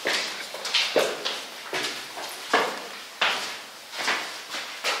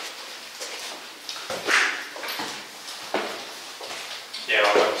 Yeah,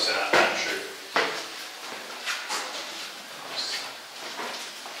 I've never seen that true.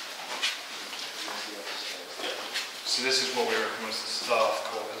 So this is what we reckon was the staff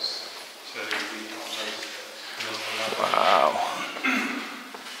quarters. So Wow.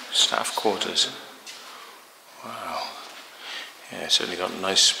 Staff quarters. Yeah, certainly got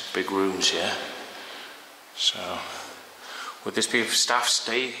nice big rooms here. So, would this be if staff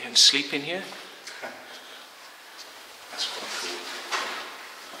stay and sleep in here? That's quite cool.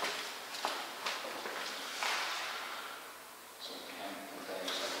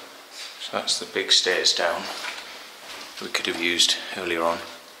 So that's the big stairs down we could have used earlier on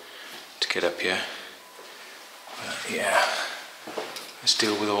to get up here. But yeah, let's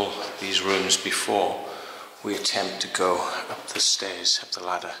deal with all these rooms before we attempt to go up the stairs, up the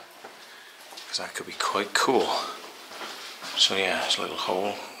ladder, because that could be quite cool. So yeah, there's a little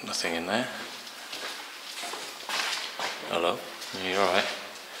hole, nothing in there. Hello, you alright?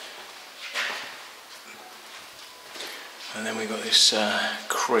 And then we've got this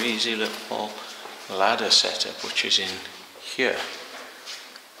crazy little ladder setup, which is in here.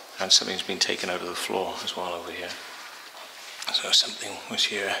 And something's been taken out of the floor as well over here. So something was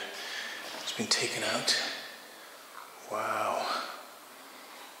here, it's been taken out. Wow.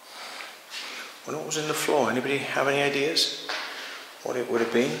 Wonder what was in the floor? Anybody have any ideas what it would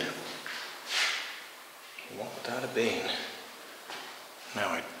have been? What would that have been? Now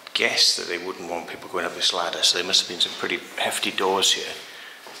I guess that they wouldn't want people going up this ladder, so there must have been some pretty hefty doors here.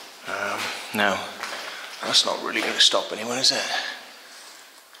 Now, that's not really going to stop anyone, is it?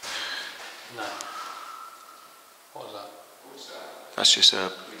 No. What was that? That's just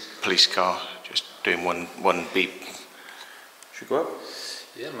a police car, just doing one beep. Should we go up?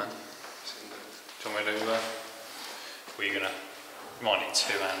 Yeah, man. Do you want me to do were you gonna? You might need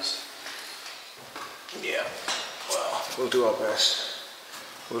 2 hands. Yeah. Well, we'll do our best.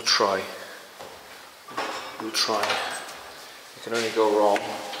 We'll try. We'll try. It can only go wrong.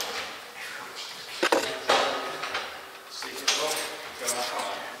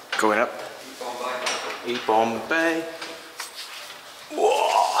 Going up. E-Bombay.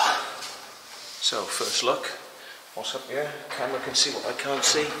 Whoa! So first look. What's up here? Camera can see what I can't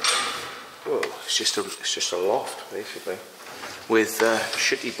see. Whoa! It's just a loft basically, with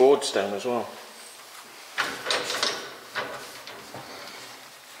shitty boards down as well.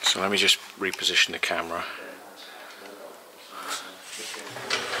 So let me just reposition the camera.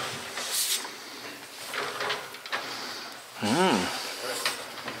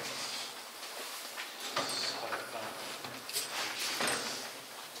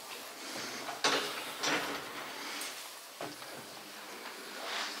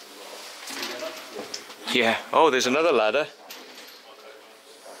 Yeah. Oh, there's another ladder.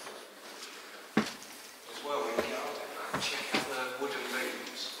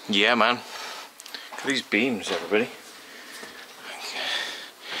 Yeah, man. Look at these beams, everybody.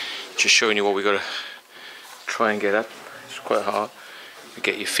 Just showing you what we got to try and get up. It's quite hard. You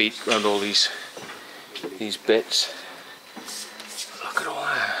get your feet around all these bits. Look at all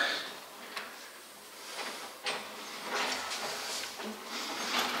that.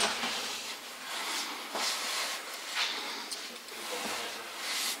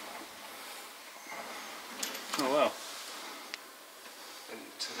 Oh wow. And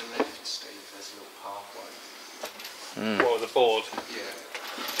to the left, Steve, there's a little pathway. What, the board? Yeah.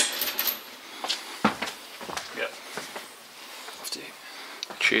 Yep.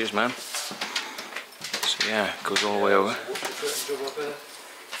 Cheers, man. So yeah, it goes all the way over.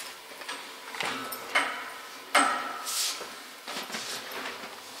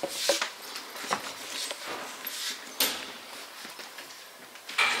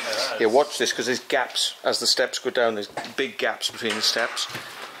 Yeah, watch this, because there's gaps as the steps go down. There's big gaps between the steps.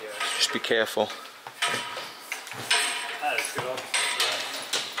 Just be careful. That is good.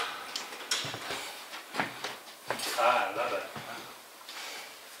 Ah, I love it.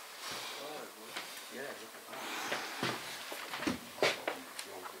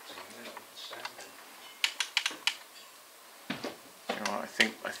 You know what,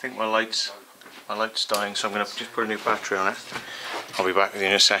 I think my light's dying, so I'm going to just put a new battery on it. I'll be back with you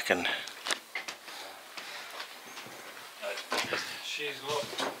in a second. She's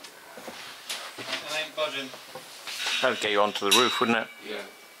locked. It ain't budging. That'd get you onto the roof, wouldn't it? Yeah.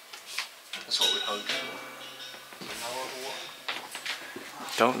 That's what we hope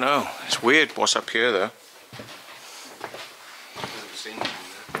for. Don't know. It's weird what's up here though.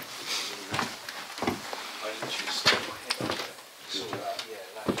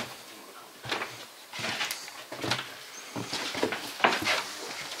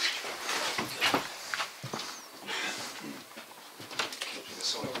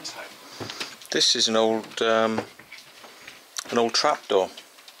 This is an old trapdoor.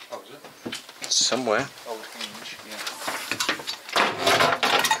 Oh, is it? Somewhere. Old hinge, yeah.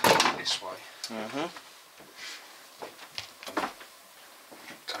 This way. Don't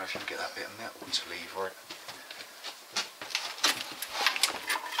know if you can get that bit of metal to lever it.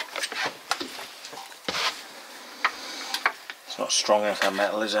 not strong enough that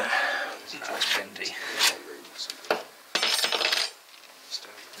metal, is it? No, it's bendy.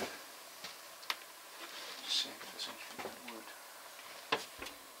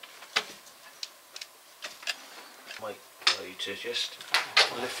 Might allow you to just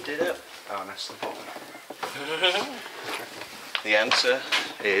lift it up. Oh, that's the bottom. The answer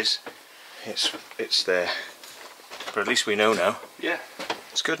is it's there. But at least we know now. Yeah.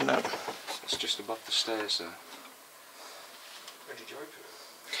 It's good enough. It's just above the stairs there. Where did you open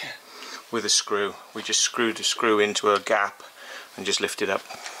it? Yeah. With a screw. We just screwed a screw into a gap and just lift it up.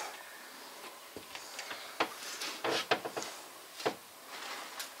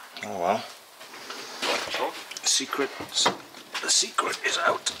 Oh well. The secret is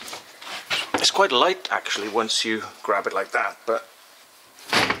out. It's quite light actually once you grab it like that, but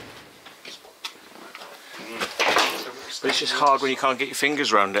it's just hard when you can't get your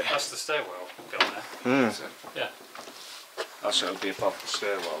fingers around it. That's the stairwell down there. Is it? Yeah. Oh, so it'll be above the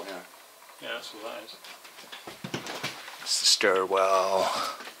stairwell, yeah. Yeah, that's all that is. It's the stairwell.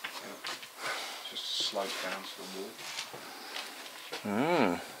 Yeah. Just a slope down to the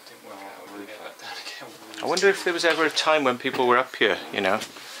wall. I wonder if there was ever a time when people were up here, you know,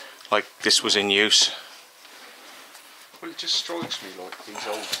 like this was in use. Well, it just strikes me like these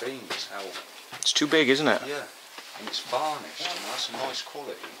old beams, how... It's too big, isn't it? Yeah. And it's varnished, you know, that's a nice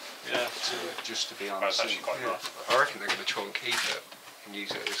quality. Yeah. Just to be That's unseen. actually quite nice. I reckon they're going to try and keep it and use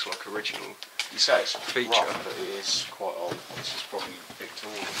it as like original. You say it's feature, rough, but it is quite old. This is probably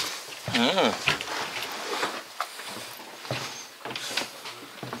Victorian.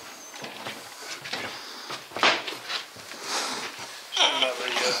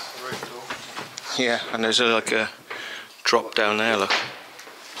 Yeah, and there's like a drop down there, look.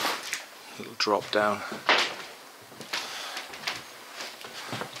 A little drop down.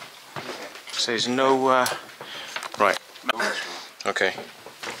 So there's no... right. Okay.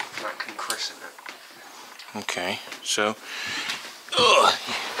 That can christen it. Okay, so...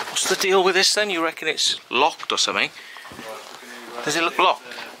 what's the deal with this then? You reckon it's locked or something? Does it look locked?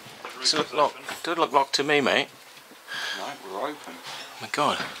 Does it look locked? It doesn't look locked to me, mate. No, we're open. Oh my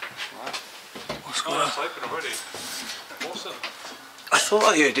god. Right. What's going on? It's open already. Awesome. I thought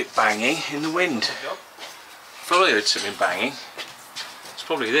I heard it banging in the wind. I thought I heard something banging. It's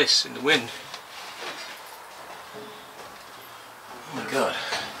probably this in the wind. Oh my god.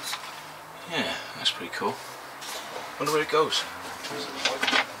 Yeah, that's pretty cool. Wonder where it goes.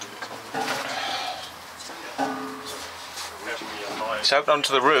 It's out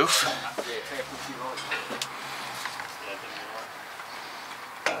onto the roof.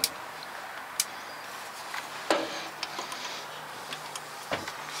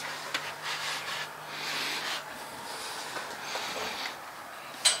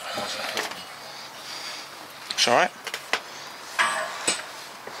 It's alright.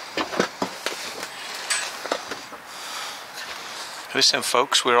 Listen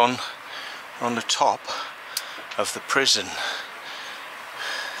folks, we're on the top of the prison.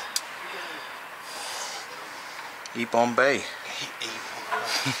 E-Bombay.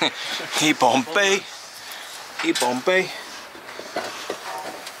 E-Bombay. E-Bombay.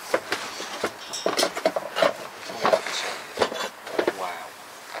 Wow.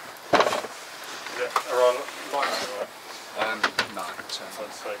 Are on lights, right? No,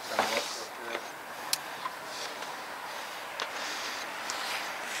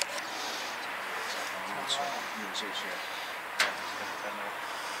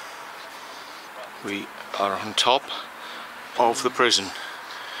 We are on top of the prison.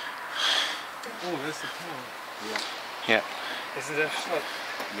 Oh, there's the pool. Yeah. Isn't there a slope?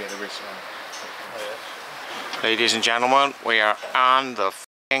 Yeah, there is. Oh, yeah. Ladies and gentlemen, we are on the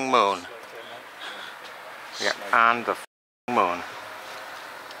f***ing moon. We are on the f***ing moon.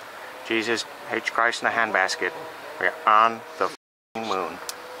 Jesus H. Christ in a handbasket. We are on the f***ing moon.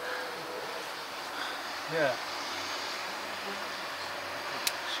 Yeah.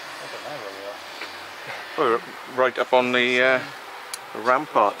 I don't know where we are. We're right up on the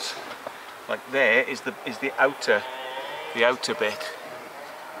ramparts. Like there is the outer bit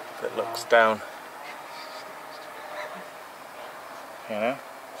that looks down. You know,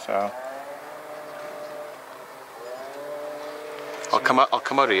 so I'll come out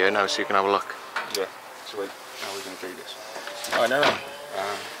of here now so you can have a look. Yeah. So wait, how are we going to do this? I know.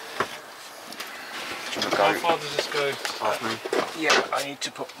 How far does this go? Half me. Yeah, I need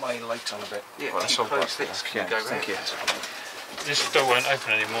to put my light on a bit. Yeah, well, that's all close right. this. Yeah, Can you go thank you. This door won't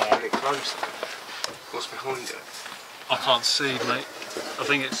open anymore. Get it closed. What's behind it? I can't see, mate. I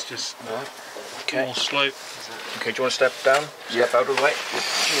think it's just Okay. more slope. Okay, do you want to step down? Step out of the way.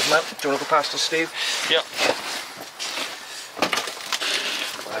 Cheers, man. Do you want to go past us, Steve? Yep.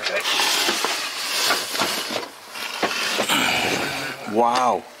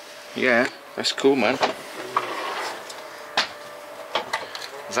 Wow. Yeah, that's cool, man.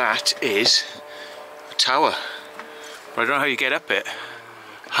 That is a tower. But I don't know how you get up it.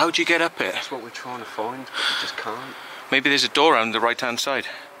 How do you get up it? That's what we're trying to find, but we just can't. Maybe there's a door on the right hand side.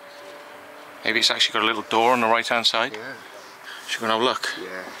 Maybe it's actually got a little door on the right hand side. Yeah. Should we go and have a look?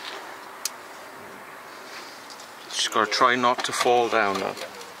 Yeah. Just got to try not to fall down though.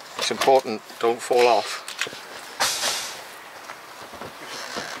 It's important, don't fall off.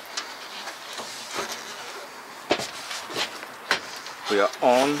 We are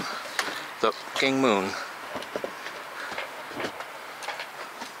on the fucking moon.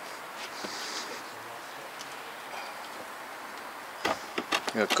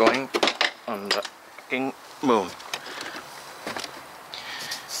 We are going on the fucking moon.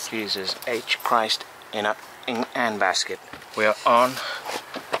 Jesus H. Christ in a handbasket. We are on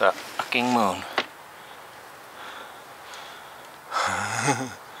the fucking moon.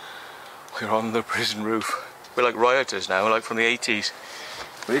 We're on the prison roof. We're like rioters now, like from the 80s.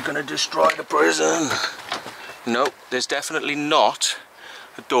 We're gonna destroy the prison. No, there's definitely not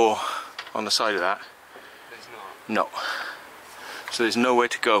a door on the side of that. There's not? No. So there's nowhere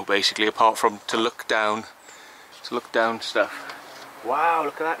to go basically apart from to look down stuff. Wow,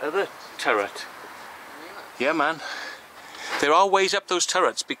 look at that other turret. Yeah, man. There are ways up those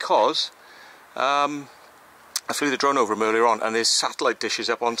turrets because I flew the drone over them earlier on and there's satellite dishes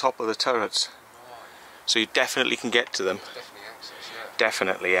up on top of the turrets. So you definitely can get to them. Definitely access, yeah.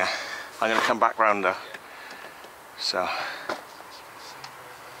 Definitely, yeah. I'm going to come back round there. So,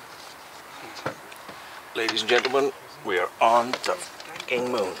 ladies and gentlemen, we are on the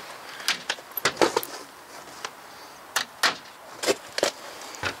fucking moon.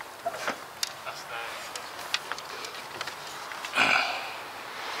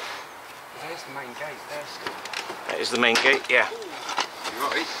 There's the main gate there still. That is the main gate, yeah. You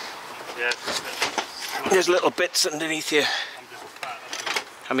right? Yeah. There's little bits underneath here.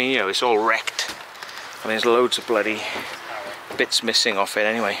 I mean, you know, it's all wrecked. I mean, there's loads of bloody bits missing off it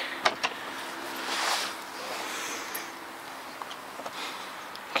anyway.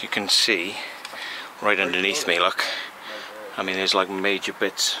 You can see right underneath me, look. I mean, there's like major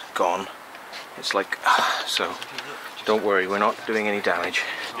bits gone. It's like, so don't worry, we're not doing any damage.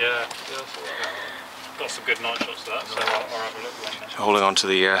 Yeah. Got some good night shots to that, so I'll have a look when then. Holding on to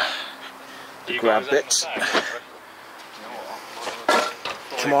the grab bits.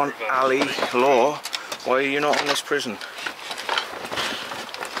 Come on, Ali Law. Why are you not in this prison?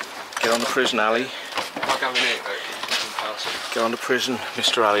 Get on the prison, Ali. I'll go in here, but Get on the prison,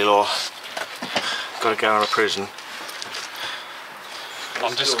 Mr. Ali Law. Got to get on a prison.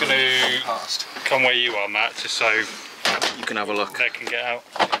 I'm just going to come where you are, Matt, just so You can have a look. they can get out.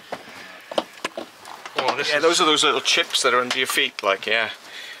 Oh, Yeah, those are those little chips that are under your feet, like, yeah.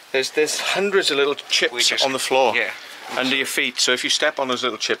 There's hundreds of little chips on the floor under your feet, so if you step on those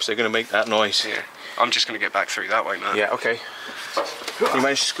little chips, they're going to make that noise. yeah. I'm just going to get back through that way, man. Yeah, okay. You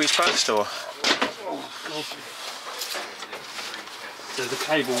managed to squeeze past, or? There's a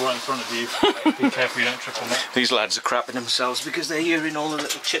cable right in front of you. Be careful you don't trip on that. These lads are crapping themselves because they're hearing all the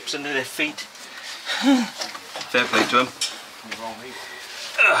little chips under their feet. Fair play to them.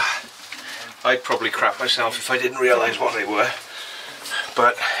 I'd probably crap myself if I didn't realise what they were.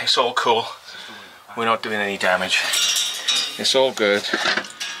 But it's all cool. We're not doing any damage. It's all good.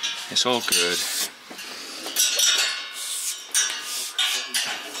 It's all good.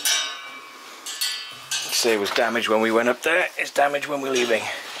 Say it was damage when we went up there, it's damage when we're leaving.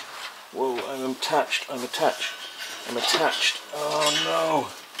 Whoa, I'm attached, I'm attached. I'm attached. Oh no.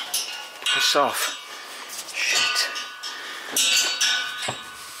 Piss off. Shit.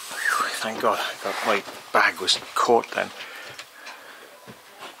 Whew, thank God, my bag was caught then.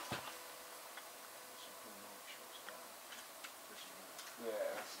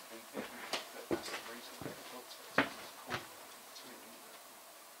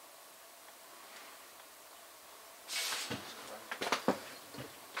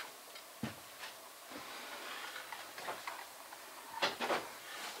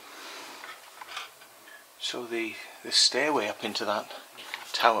 So the stairway up into that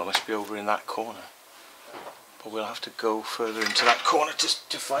tower must be over in that corner. But we'll have to go further into that corner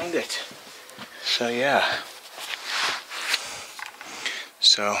to find it. So yeah.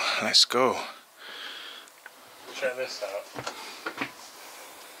 So let's go. Check this out.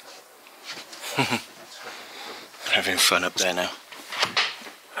 Having fun up there now.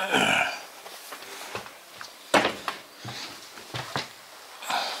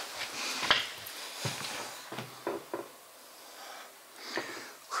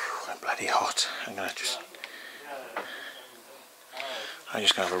 Hot. I'm gonna just I'm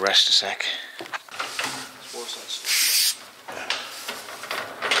just going to have a rest a sec. What's that stuff?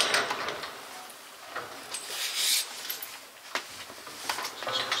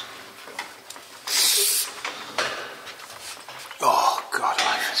 Oh God,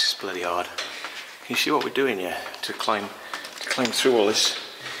 life, this is bloody hard. Can you see what we're doing here? To climb through all this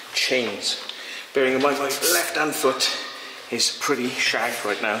chains. Bearing in mind my left hand foot is pretty shagged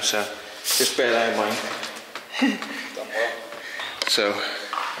right now, so just bear that in mind. So,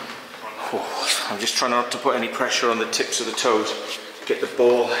 I'm just trying not to put any pressure on the tips of the toes. Get the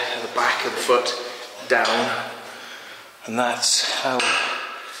ball at the back of the foot down, and that's how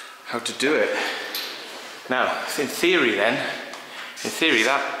to do it. Now, in theory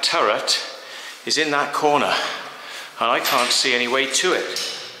that turret is in that corner, and I can't see any way to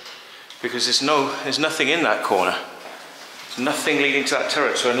it because there's nothing in that corner. There's nothing leading to that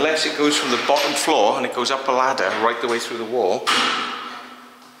turret. So unless it goes from the bottom floor and it goes up a ladder right the way through the wall,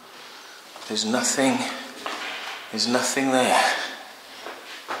 there's nothing there.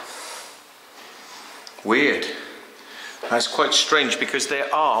 Weird. That's quite strange because there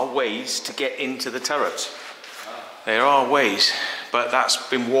are ways to get into the turret. There are ways, but that's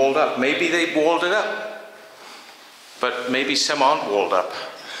been walled up. Maybe they've walled it up, but maybe some aren't walled up.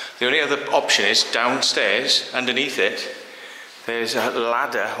 The only other option is downstairs, underneath it, there's a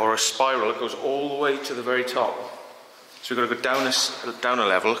ladder or a spiral that goes all the way to the very top. So we've got to go down a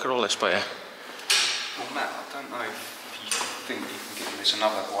level. Look at all this by here. Well, Matt, I don't know if you think you can get there's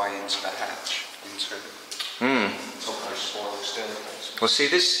another way into the hatch, into top of those spiral staircases. Well, see,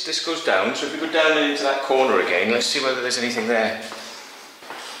 this goes down. So if we go down into that corner again, let's see whether there's anything there.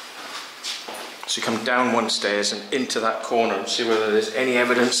 So you come down one stairs and into that corner and see whether there's any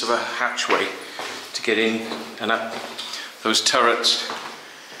evidence of a hatchway to get in and up. Those turrets,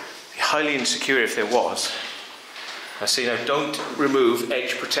 highly insecure if there was. I see now, don't remove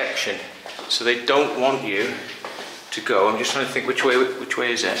edge protection. So they don't want you to go. I'm just trying to think which way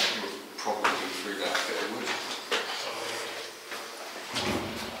is it? Probably through that bit of wood.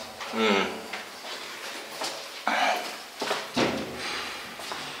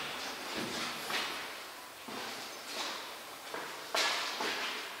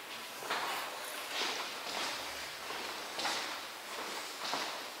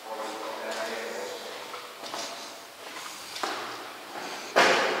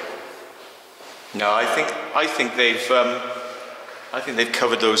 No, I think they've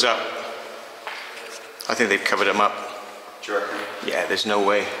covered those up. I think they've covered them up. Do you reckon? Yeah, there's no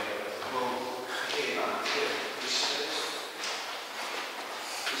way. This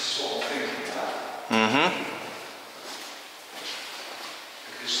is what I'm thinking about.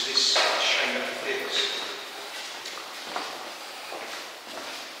 Because this chain of this,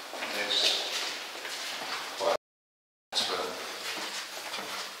 there's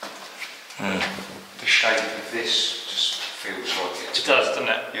the shape of this just feels like it's... It does, doesn't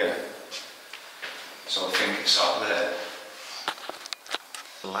it? Yeah. So I think it's up there.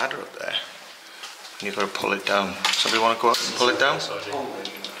 The ladder up there. And you've got to pull it down. Somebody want to go up and pull it down? Surely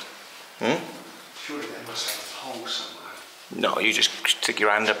they must have a hole somewhere. No, you just stick your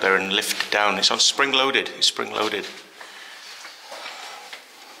hand up there and lift it down. It's on spring loaded. It's spring loaded.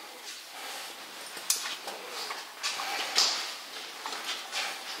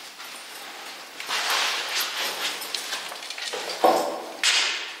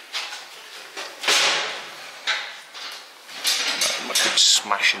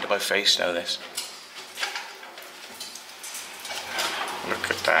 Smash into my face now, this. Look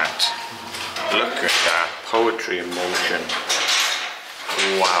at that. Look at that. Poetry in motion.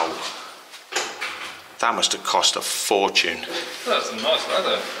 Wow. That must have cost a fortune. That's nice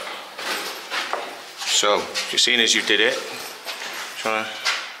leather. So, you seen as you did it? Trying to...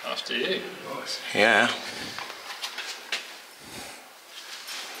 After you. Yeah.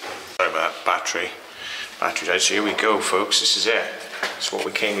 Sorry about that battery. Battery died. So here we go, folks. This is it. That's what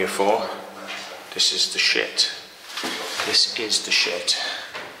we came here for. This is the shit. This is the shit.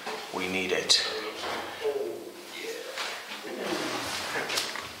 We need it.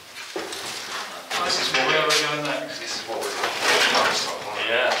 This is where we're going next. This is what we're looking at.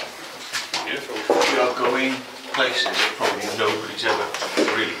 Yeah. Beautiful. We are going places that probably nobody's ever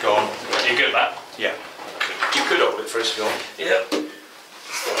really gone. You good at that? Yeah. You could open it first of all. Yeah.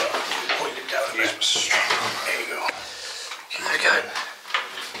 Point it down a bit. There you go. There you go.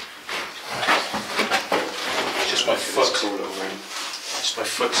 Just my foot. Just my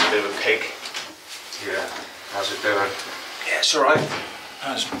foot's a bit of a pig. Yeah. How's it doing? Yeah, it's alright.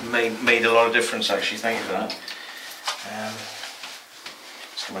 That's made a lot of difference actually, thank you for that.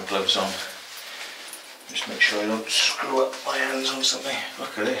 Let's get my gloves on. Just make sure I don't screw up my hands on something.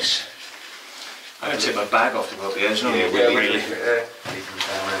 Look at this. I'm going to take my bag off to go up here. There's no really.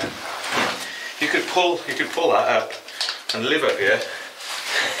 You could pull that up and live up here.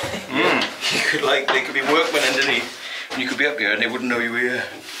 You could there could be workmen underneath, and you could be up here and they wouldn't know you were here.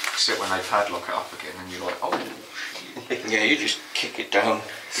 Except when they padlock it up again and you're like, oh shit. Yeah, you just kick it down.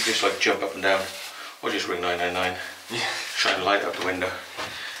 You just jump up and down. Or just ring 999. Yeah. Shine a light out the window.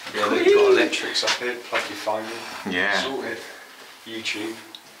 Yeah, then you've got electrics up here, plug your phone in. Yeah. Sorted. YouTube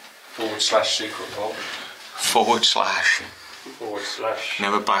 /secret Bob. /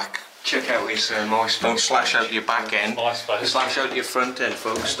 Never back. Check out his MySpace. Don't slash out your back end. MySpace. Slash out your front end,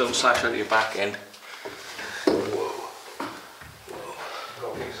 folks. Don't slash out your back end.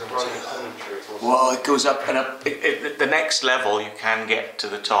 Well, it goes up and up. The next level you can get to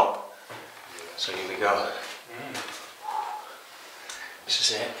the top. So here we go.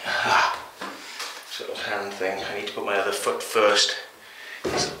 This is it. This little hand thing. I need to put my other foot first.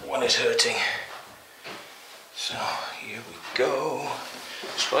 This one is hurting. So here we go.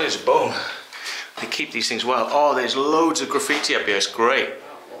 It's probably as a bone. They keep these things well. Oh, there's loads of graffiti up here. It's great.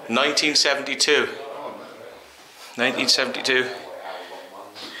 1972. 1972.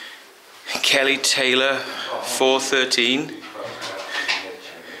 Kelly Taylor, 413.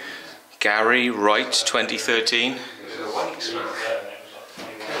 Gary Wright, 2013.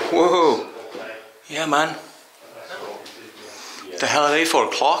 Whoa. Yeah, man. The hell are they for?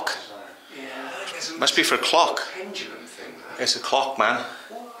 A clock? Must be for a clock. It's a clock, man.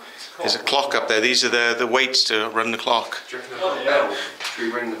 There's a clock up there. These are the weights to run the clock. Do you reckon I've got a bell?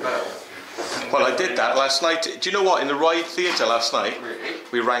 Should we ring the bell? Well, I did that last night. Do you know what? In the Ride Theatre last night,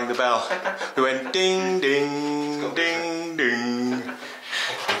 we rang the bell. We went ding, ding, ding, ding.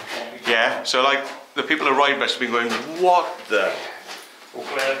 Yeah, so the people at Ride must have been going, what the? All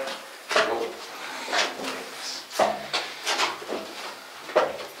clear.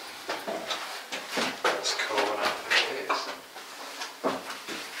 That's cool, isn't it?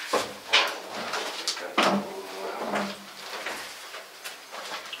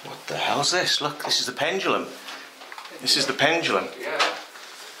 What the hell's this? Look, this is the pendulum. This is the pendulum. Yeah.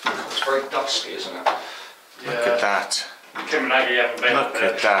 It's very dusty, isn't it? Look at that. Kim and Aggie haven't been up Look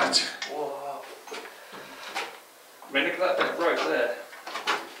there. at that. Wow. I mean, look at that bit of rope there.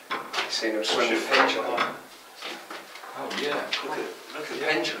 You seen them swing the pendulum? Oh yeah, look at the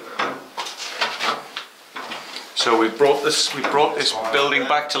pendulum. So we brought this building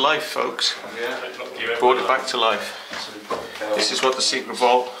back to life, folks. Yeah. Brought it back to life. This is what the secret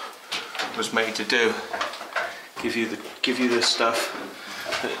vault was made to do. Give you the stuff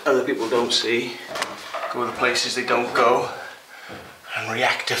that other people don't see. Go to places they don't go, and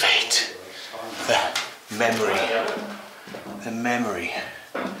reactivate the memory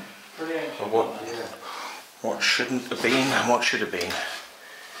of what shouldn't have been and what should have been.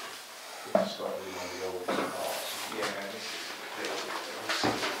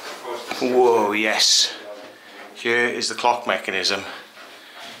 Whoa, yes. Here is the clock mechanism.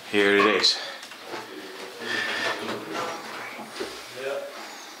 Here it is.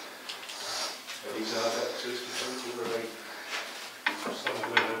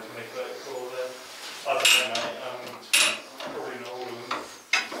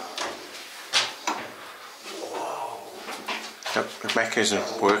 The mechanism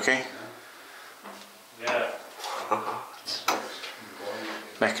working. Yeah.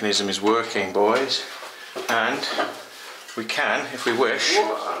 Mechanism is working, boys, and we can, if we wish,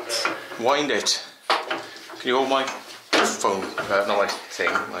 wind it. Can you hold my phone? Not my thing.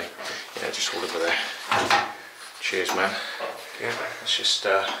 Yeah, just hold it over there. Cheers, man. Yeah. Let's just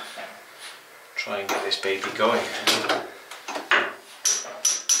try and get this baby going.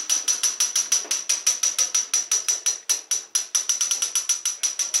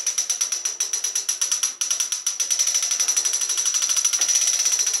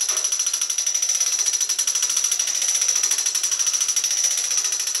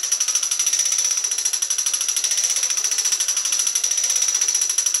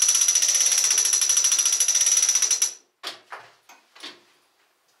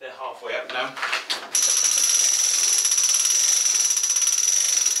 They're halfway up now.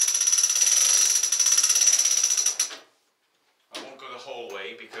 I won't go the whole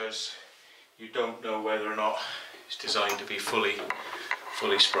way because you don't know whether or not it's designed to be fully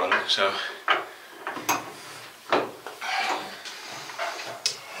sprung. So,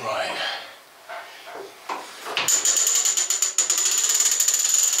 right.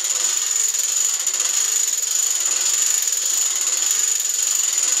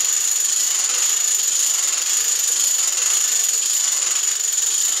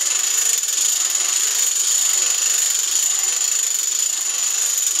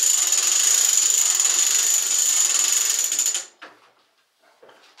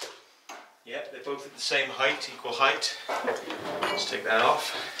 both at the same height, equal height. Let's take that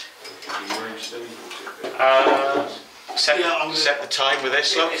off. Set the time with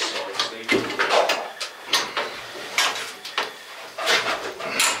this, look.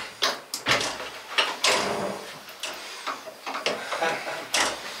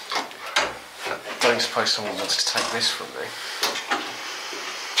 I don't suppose someone wants to take this from me.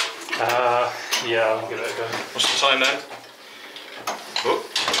 Yeah, I'll give it a go. What's the time then? Oh.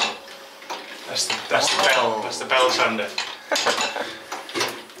 That's the bell. That's the bell sounder.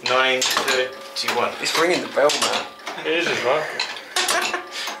 9:31. It's ringing the bell, man. It is as well.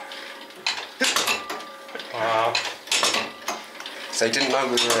 Wow. So they didn't know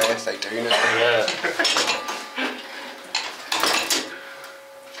we were there, if they do now. Yeah.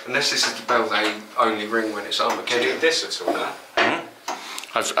 Unless this is the bell they only ring when it's Armageddon. Do you need this at all now?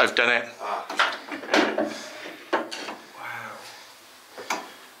 I've done it. Ah. Wow.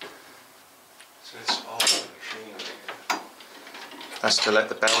 So it's old machinery. That's to let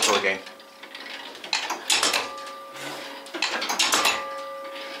the bell go again.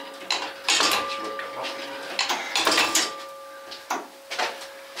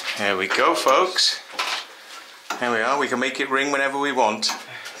 There we go, folks. There we are. We can make it ring whenever we want.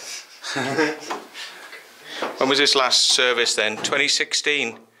 When was this last service then?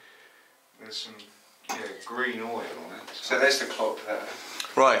 2016. There's some green oil on it. So there's the clock there.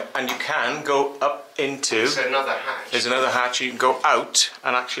 Right, and you can go up into. There's another hatch. There's another hatch. You can go out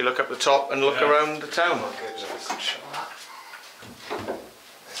and actually look up the top and look around the town. Oh my goodness.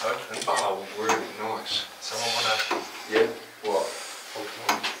 It's open. Oh, really nice. Someone wanna? Yeah. What?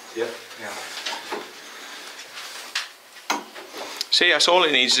 Yep. Yeah. See, that's all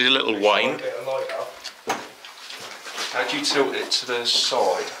it needs is a little wine. How do you tilt it to the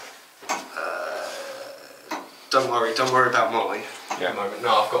side? Don't worry about mine. Yeah. At the moment.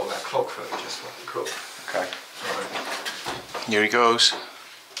 No, I've got all that clock footage. That's fucking cool. Okay. Right. Here he goes.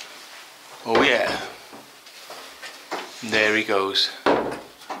 Oh yeah. There he goes. I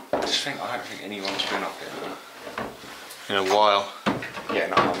just think I don't think anyone's been up here. In a while. Yeah,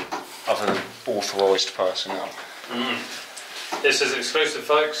 no, other than authorised personnel. This is exclusive,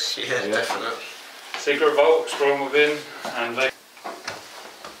 folks. Yeah, definitely. Secret vault, strong within, and they.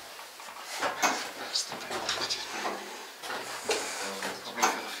 That's the bell. Probably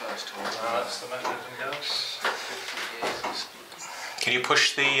for the first time. That's the mechanism, girls. Can you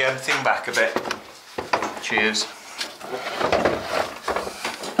push the thing back a bit? Cheers.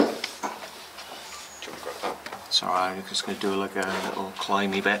 It's alright, I'm just going to do like a little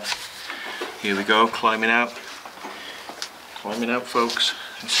climby bit. Here we go, climbing out. Climbing out, folks.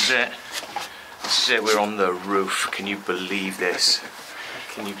 This is it. This is it, we're on the roof. Can you believe this?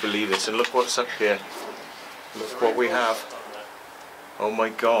 Can you believe this? And look what's up here. Look what we have. Oh my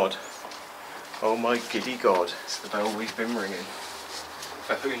god. Oh my giddy god. It's the bell we've been ringing.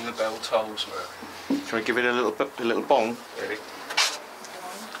 For whom the bell tolls were. Can we give it a little bong? Really?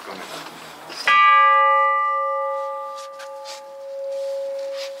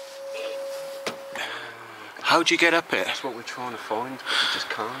 How'd you get up it? That's what we're trying to find, but we just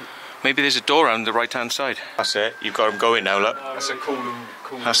can't. Maybe there's a door on the right hand side. That's it. You've got them going now, look. That's a cool.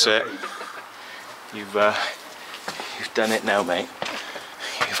 That's it. You've done it now, mate.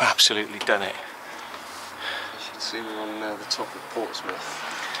 You've absolutely done it. You should see we're on the top of Portsmouth.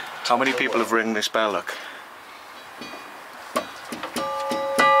 How many people have ring this bell, look?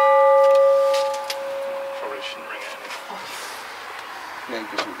 Probably shouldn't ring it anymore.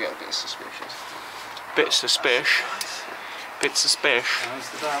 Neighbours will get a bit suspicious. Bit suspicious. Bit suspicious. There's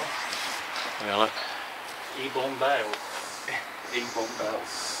the bell. Yeah, look. E-bomb bell. E-bomb bell.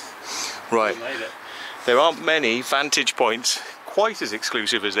 Right. Made it. There aren't many vantage points quite as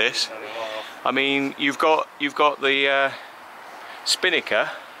exclusive as this. I mean, you've got the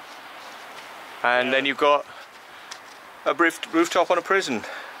spinnaker, and then you've got a rooftop on a prison.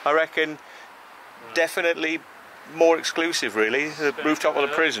 I reckon definitely more exclusive, really. The rooftop on a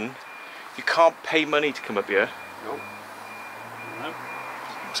prison. You can't pay money to come up here. Nope. Nope.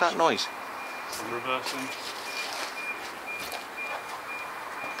 What's that noise? Some reversing.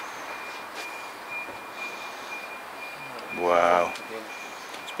 Wow.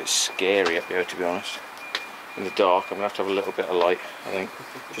 It's a bit scary up here, to be honest. In the dark, I'm going to have a little bit of light, I think.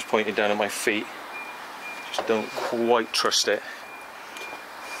 Just pointing down at my feet. Just don't quite trust it.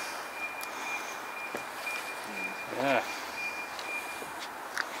 Yeah.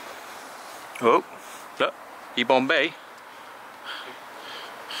 Oh, look. E-bomb Bay.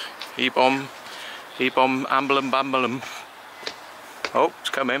 E-bomb, ambulum, bambulum. Oh,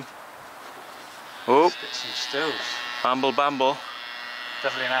 it's coming. Oh, Get some stills. bamble, bamble.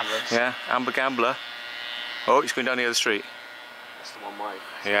 definitely an ambulance. Yeah, Amber Gambler. Oh, he's going down the other street. That's the one way.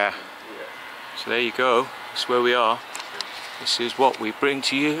 Yeah. So there you go. That's where we are. This is what we bring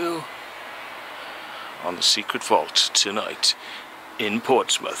to you on the Secret Vault tonight in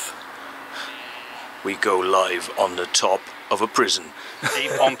Portsmouth. We go live on the top of a prison.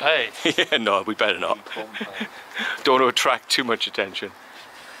 Deep Pompeii. Yeah, no, we better not. Don't want to attract too much attention.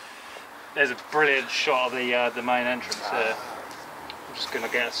 There's a brilliant shot of the main entrance here. I'm just going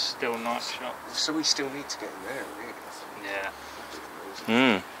to get a still nice shot. So we still need to get in there, really.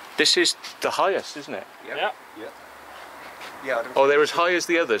 Yeah. This is the highest, isn't it? Yeah. Yeah. Oh, they're as high as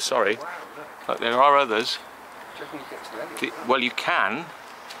the others, sorry. Wow, look. Look, there are others. Do you reckon you get to them? Well, you can.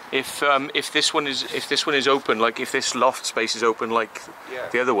 If this one is open, like if this loft space is open like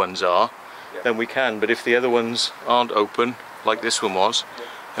the other ones are, then we can. But if the other ones aren't open, like this one was,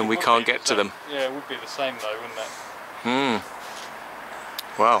 then we can't get to them. Yeah, it would be the same though, wouldn't it?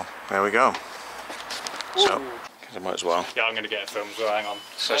 Well, there we go. So, I might as well. Yeah, I'm going to get a film as well, hang on.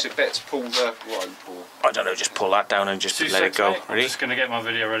 So is it better to pull the rope or? I don't know, just pull that down and just let it go. Mate. I'm Ready? just going to get my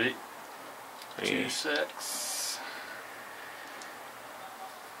video ready. 3, 2 secs.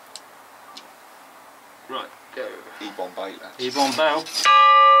 Right, go. E-bomb bait, lads. E-bomb bell.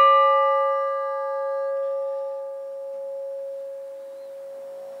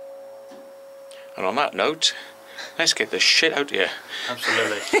 And on that note, let's get the shit out of here.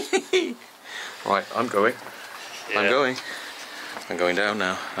 Absolutely. Right, I'm going. Yeah. I'm going. I'm going down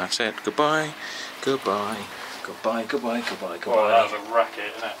now. That's it. Goodbye. Goodbye. Goodbye. Goodbye. Goodbye. Goodbye. Well, that was a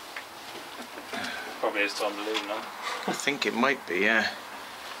racket, isn't it? Probably is time to leave now. I think it might be, yeah.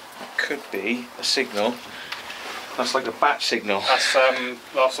 It could be a signal. That's like a bat signal. That's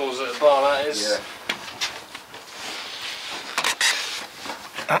Russell's at the bar, that is. Yeah.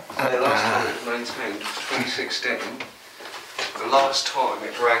 The last time it was maintained was 2016. The last time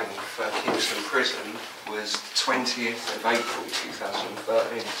it rang for Kingston Prison was 20th of April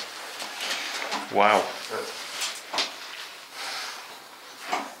 2013. Wow.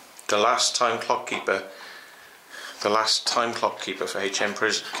 The last time clock keeper. The last time clock keeper for HM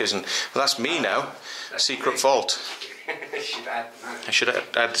Prison. Well, that's me now. Secret Vault. Should add that. I should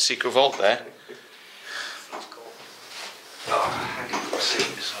add the Secret Vault there. Oh, and you've got a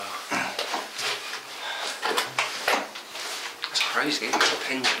seat as well. It's crazy, it's got a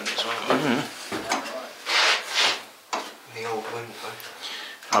pendulum as well. In the old window.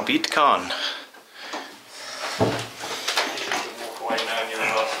 Abid Khan. Walk away now and you're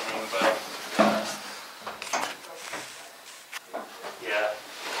off from the bell. Yeah.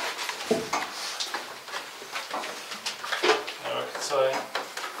 So.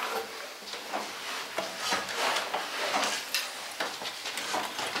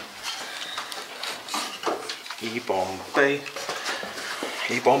 E-Bombay.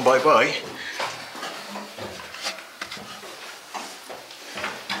 E-Bomb bye bye.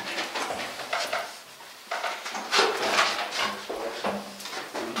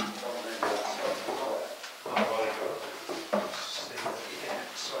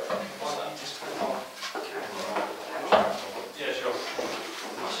 Yeah, sure.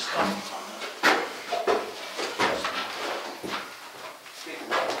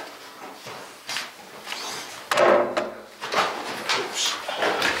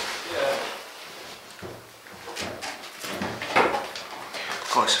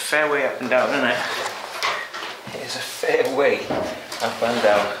 Oh, it's a fair way up and down, isn't it? It is a fair way up and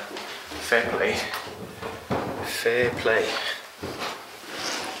down. Fair play. Fair play.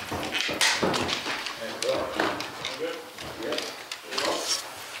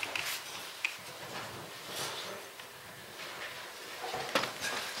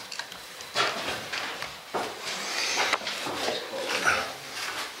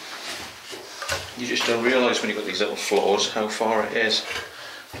 You just don't realise when you've got these little floors how far it is.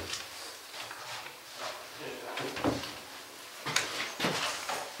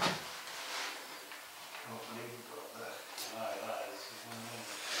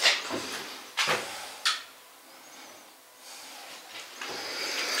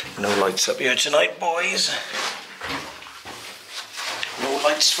 No lights up here tonight, boys. No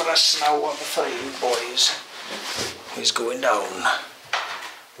lights for us now, I'm afraid, boys. He's going down.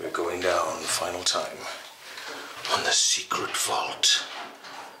 We're going down, final time, on the Secret Vault.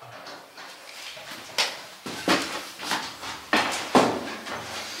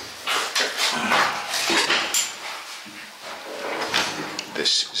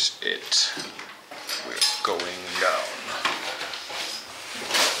 This is it. We're going down.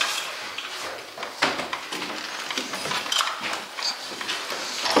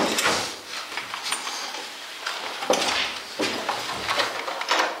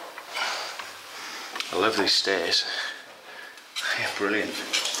 Lovely stairs. Yeah, brilliant.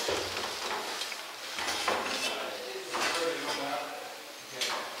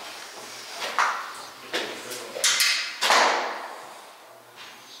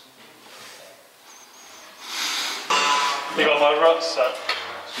 You got my rucksack?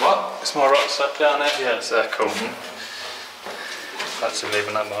 What? It's my rucksack down there? Yeah, it's there, cool. That's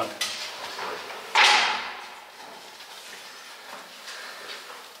leaving that behind.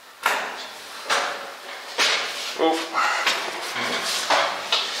 Oh.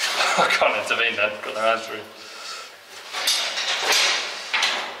 I can't intervene then, got their hands free.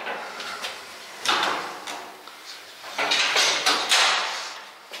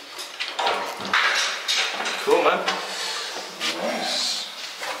 Cool, man. Nice.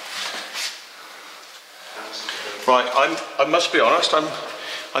 Right, I must be honest,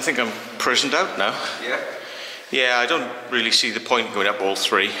 I think I'm prisoned out now. Yeah. Yeah, I don't really see the point in going up all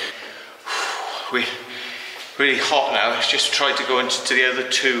three. We're really hot now. It's just tried to go into the other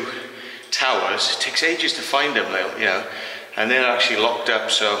two towers. It takes ages to find them, you know, and they're actually locked up,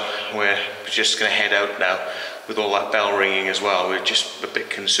 so we're just going to head out now with all that bell ringing as well. We're just a bit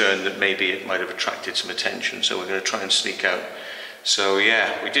concerned that maybe it might have attracted some attention, so we're going to try and sneak out. So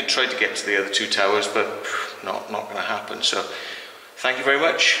yeah, we did try to get to the other two towers, but not going to happen. So thank you very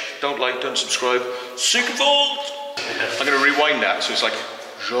much. Don't like, don't subscribe. Secret Vault! I'm going to rewind that, so it's like...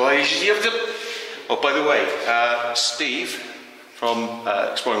 Oh, by the way, Steve from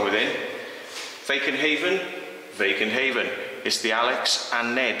Exploring Within, Vacant Haven. It's the Alex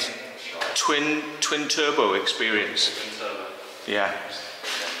and Ned twin turbo experience. Yeah.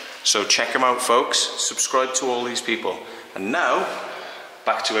 So check them out, folks. Subscribe to all these people. And now,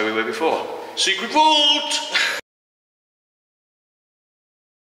 back to where we were before. Secret Vault!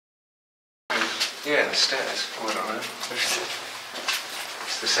 Yeah, the stairs. I don't know.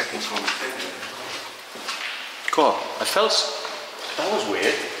 It's the second time we've been here. Cool. I felt... That was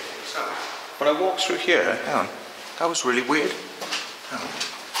weird. What's that? When I walked through here, hang on. That was really weird. Hang on.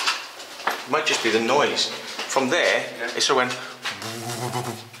 It might just be the noise. From there, yeah. It sort of went...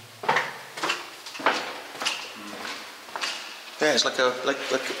 Yeah, it's like a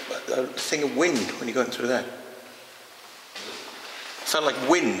thing of wind when you're going through there. It felt like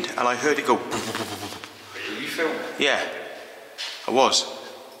wind, and I heard it go... Were you filming? Yeah, I was.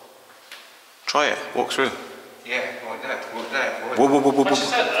 Try it, walk through. Yeah, like that. Like that. Like Whoa, whoa, whoa, whoa, I just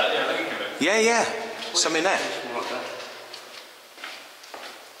whoa. said that, yeah, think of it. Yeah, something there. Like that.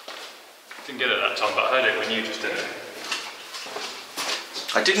 Didn't get it that time, but I heard it when you just did it.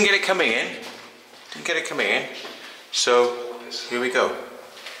 I didn't get it coming in. So, here we go.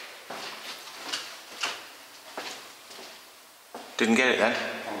 Didn't get it then.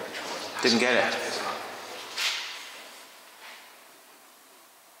 Didn't get it.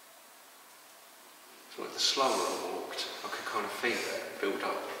 Like the slower I walked, I could kind of feel it build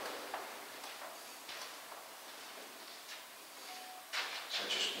up. So I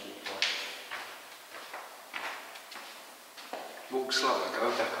just walk like. Walk slower, go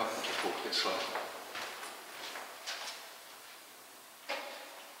back up and just walk a bit slower.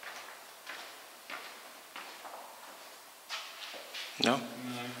 No?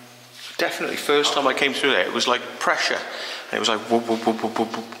 Definitely, first time I came through there, it was like pressure. And it was like whoop, whoop, whoop, whoop,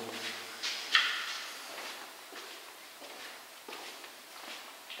 whoop, whoop.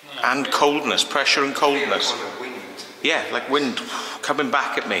 And coldness, pressure and coldness. Kind of wind. Yeah, like wind coming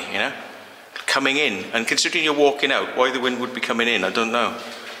back at me, you know? Coming in. And considering you're walking out, why the wind would be coming in, I don't know.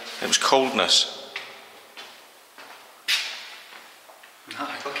 It was coldness. No,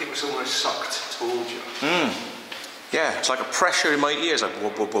 like it was almost sucked towards you. Yeah, it's like a pressure in my ears, like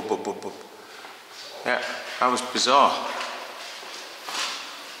whoop, whoop, whoop, whoop, whoop, whoop. Yeah, that was bizarre.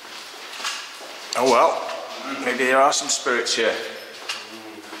 Oh well, maybe there are some spirits here.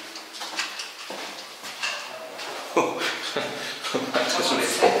 That's what it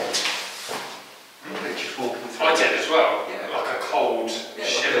said. Really, just walking through. I did as well, Yeah. like a cold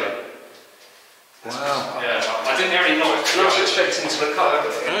shiver. Wow. Yeah, I didn't hear any noise. I was expecting to look up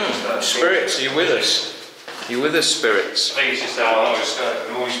everything. Spirits, are you with us? Are you with us, spirits? I think it's just I our just heard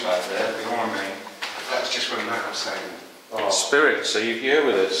a noise back there behind me. That's just when Matt was saying, oh, Spirits, are you here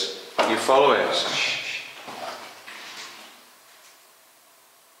with us? Are you following us?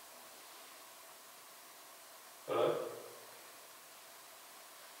 Hello?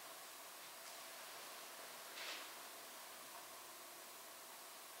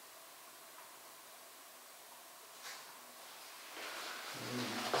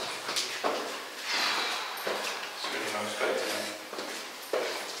 It's really unexpected.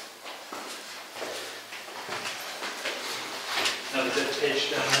 Another bit of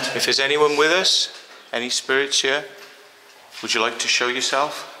pitch down there. If there's anyone with us, Any spirits here? Would you like to show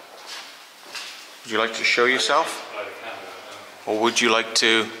yourself? Would you like to show yourself? Or would you like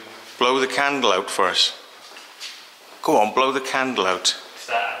to blow the candle out for us? Go on, blow the candle out.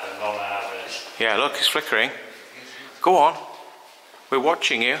 Yeah, look, it's flickering. Go on. We're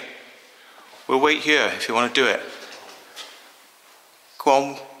watching you. We'll wait here if you want to do it. Go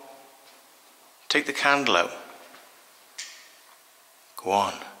on. Take the candle out. Go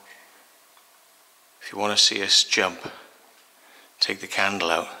on. If you want to see us jump, take the candle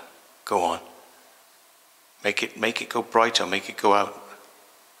out. Go on. Make it go brighter, make it go out.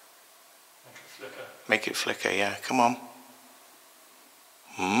 Make it flicker, yeah. Come on.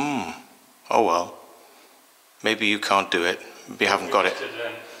 Oh well. Maybe you can't do it. Maybe you haven't got it.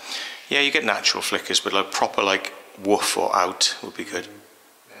 Yeah, you get natural flickers, but like proper like woof or out would be good.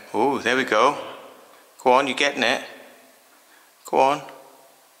 Oh, there we go. Go on, you're getting it. Go on.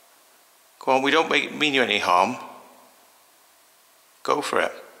 Go on, we don't mean you any harm. Go for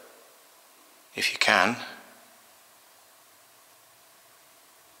it. If you can.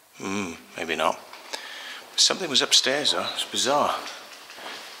 Maybe not. Something was upstairs though, it's bizarre.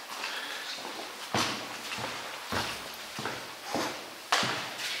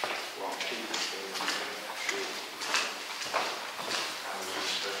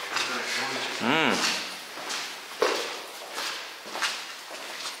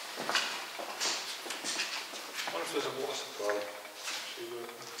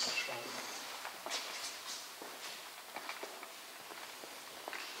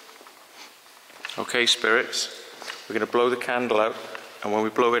 Okay, spirits, we're going to blow the candle out, and when we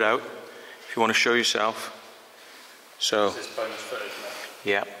blow it out, if you want to show yourself. So,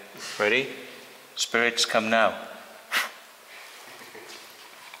 yeah, ready? Spirits, come now.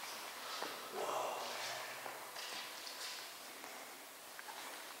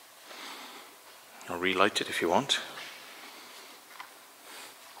 I'll relight it if you want.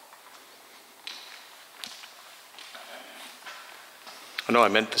 Oh, no, I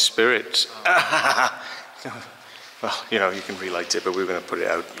meant the spirits. Well, you know, you can relight it, but we were going to put it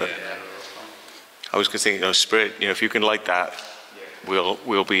out. But I was going to think, you know, spirit, you know, if you can light that,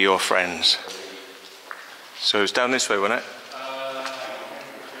 we'll be your friends. So it's down this way, wasn't it?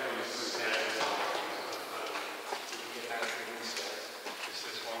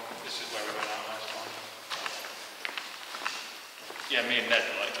 Yeah, me and Ned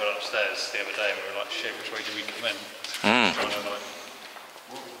like got upstairs the other day and we were like, shit, which way do we come in? Trying to like...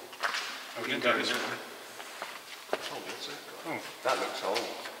 We didn't go this way. Oh, that looks old.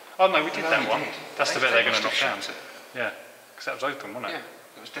 Oh no, we did that one. Did. That's the bit they're going to knock down. Yeah, because that was open, wasn't it? Yeah,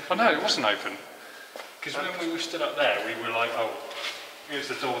 it was Oh no, it wasn't open. Because when we were stood up there, we were like, oh, here's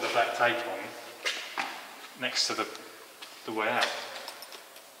the door with the black tape on, next to the way out.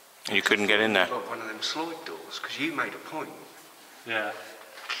 And you couldn't get in there? Got one of them slide doors, because you made a point. Yeah.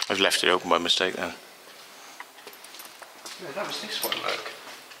 I've left it open by mistake then. Yeah, that was this one, look.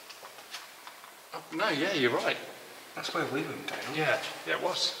 Oh, no, yeah, you're right. That's where we went down. Yeah, yeah, it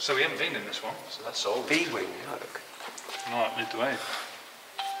was. So we haven't been in this one, so that's old. B-wing, look. Right, midway.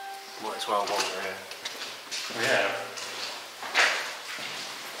 Might as well wander here. Yeah.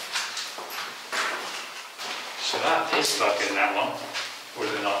 So that is fucking that one. Or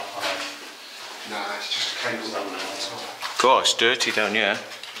is it not? No, it's just a cable down there, that's all. God, it's dirty down here.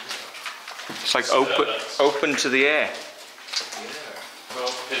 It's like open to the air. Yeah.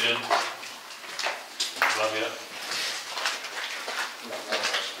 Well, pigeon. Love you.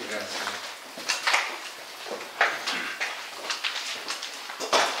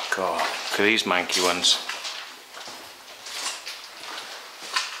 God, look at these manky ones.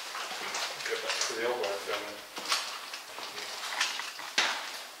 Go back to the old way of filming.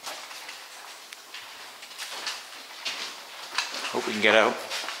 Hope we can get out.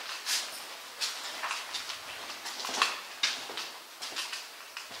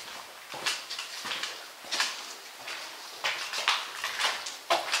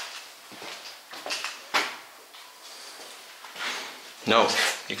 No,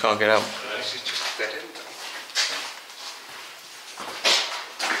 you can't get out. This is just a dead end.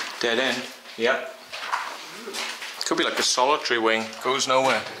 Dead end? Yep. Could be like a solitary wing, goes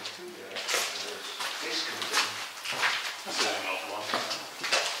nowhere. This could be That's an old one.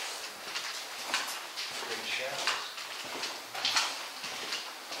 green showers.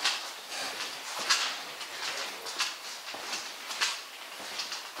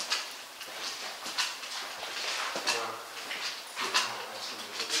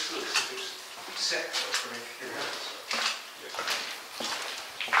 This looks as if it's set up for anything else.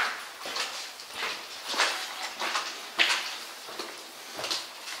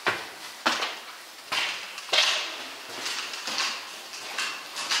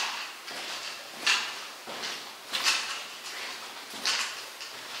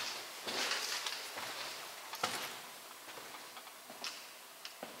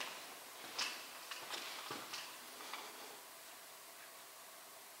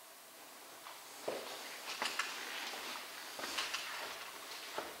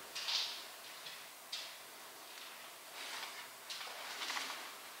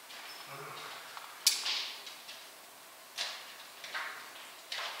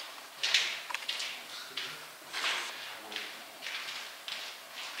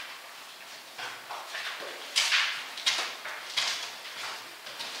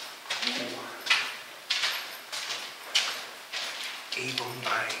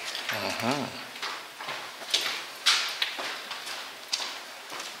 Yeah,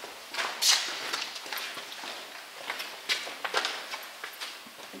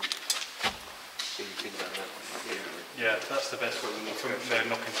 that's the best way from there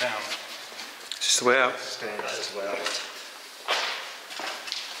knocking down. It's just the way out. Stairs as well.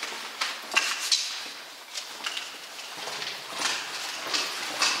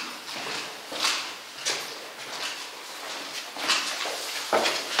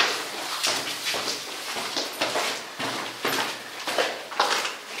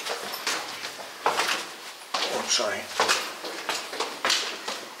 Oh, sorry.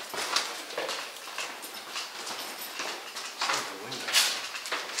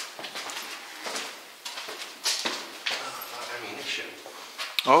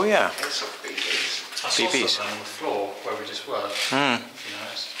 Oh yeah. Airsoft BBs. I saw BBs. something on the floor where we just were. You know,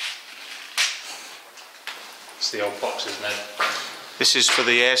 it's the old boxes, Ned. This is for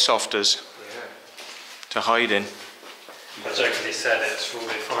the airsofters Yeah. to hide in. I jokingly said it's for all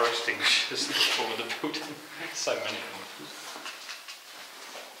the fire extinguishers all over the building. So many of them.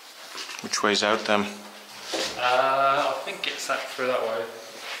 Which way's out then? I think it's that through that way.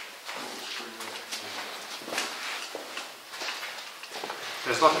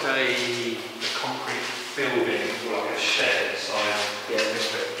 There's like a concrete building, like a shed inside. Yeah,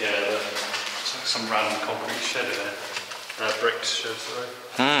 this bit. Yeah, it's like some random concrete shed in there. Bricks shed, sorry.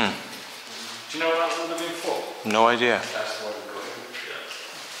 Do you know what that would have been for? No idea. That's the one we've got.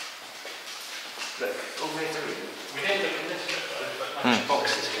 Look, all they're doing, We didn't look in this bit though, but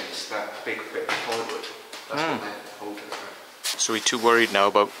boxes against that big bit of plywood. That's what they're holding it. So we're too worried now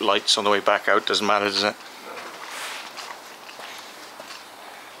about lights on the way back out. Doesn't matter, does it?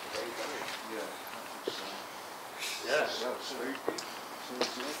 yeah.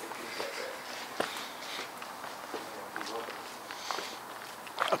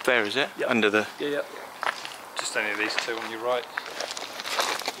 Up there, is it? Yep. Under the... Yeah. Just only these two on your right.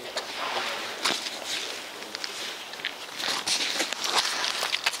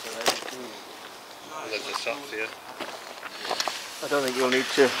 They're just up here. I don't think you'll need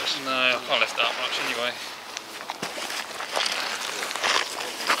to... No, I can't lift that much anyway.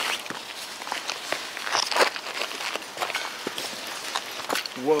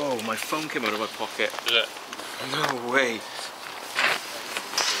 Whoa, my phone came out of my pocket. Did it? No way.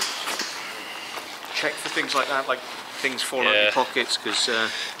 Check for things like that, like things fall out of your pockets, because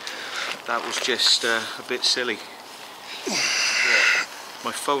that was just a bit silly.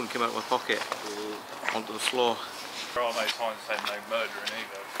 My phone came out of my pocket onto the floor. There are no times saying no murdering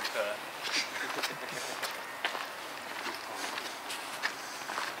either, to be fair.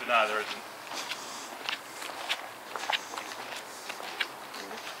 But no, there isn't.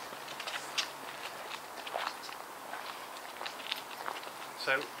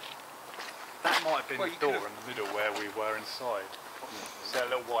 So, that might have been the door in the middle where we were inside. See that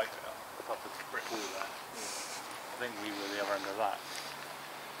little white bit up the brick wall there? I think we were the other end of that.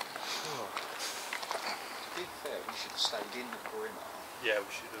 To be fair, we should have stayed in the perimeter. Yeah,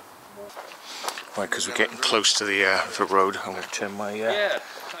 we should have. Right, because we're getting close to the road, I'm going to turn my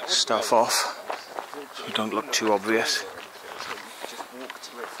stuff off so we don't look too obvious. Just walk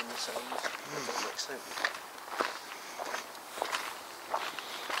to it from the side. That makes sense.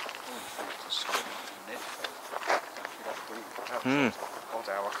 Odd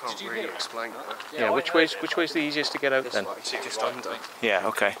how I can't really explain that. Yeah, which way's the easiest to get out then? Just under. Yeah,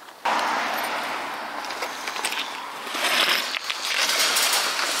 okay.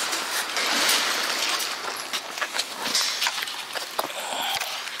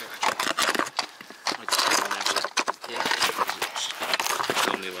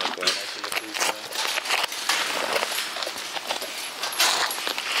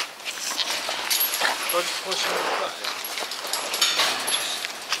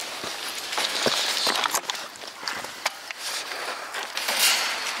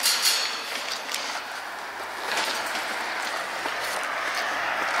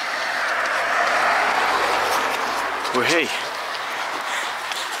 Hey.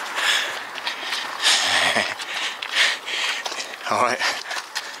 All right.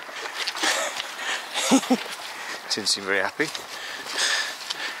 Didn't seem very happy.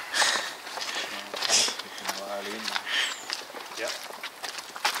 Yeah.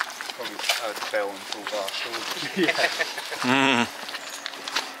 Probably heard the bell and thought, oh,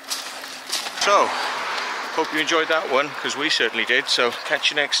 So, hope you enjoyed that one, because we certainly did. So, catch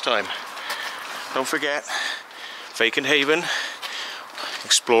you next time. Don't forget, Vacant Haven,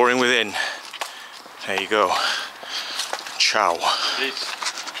 exploring within. There you go. Ciao. Peace.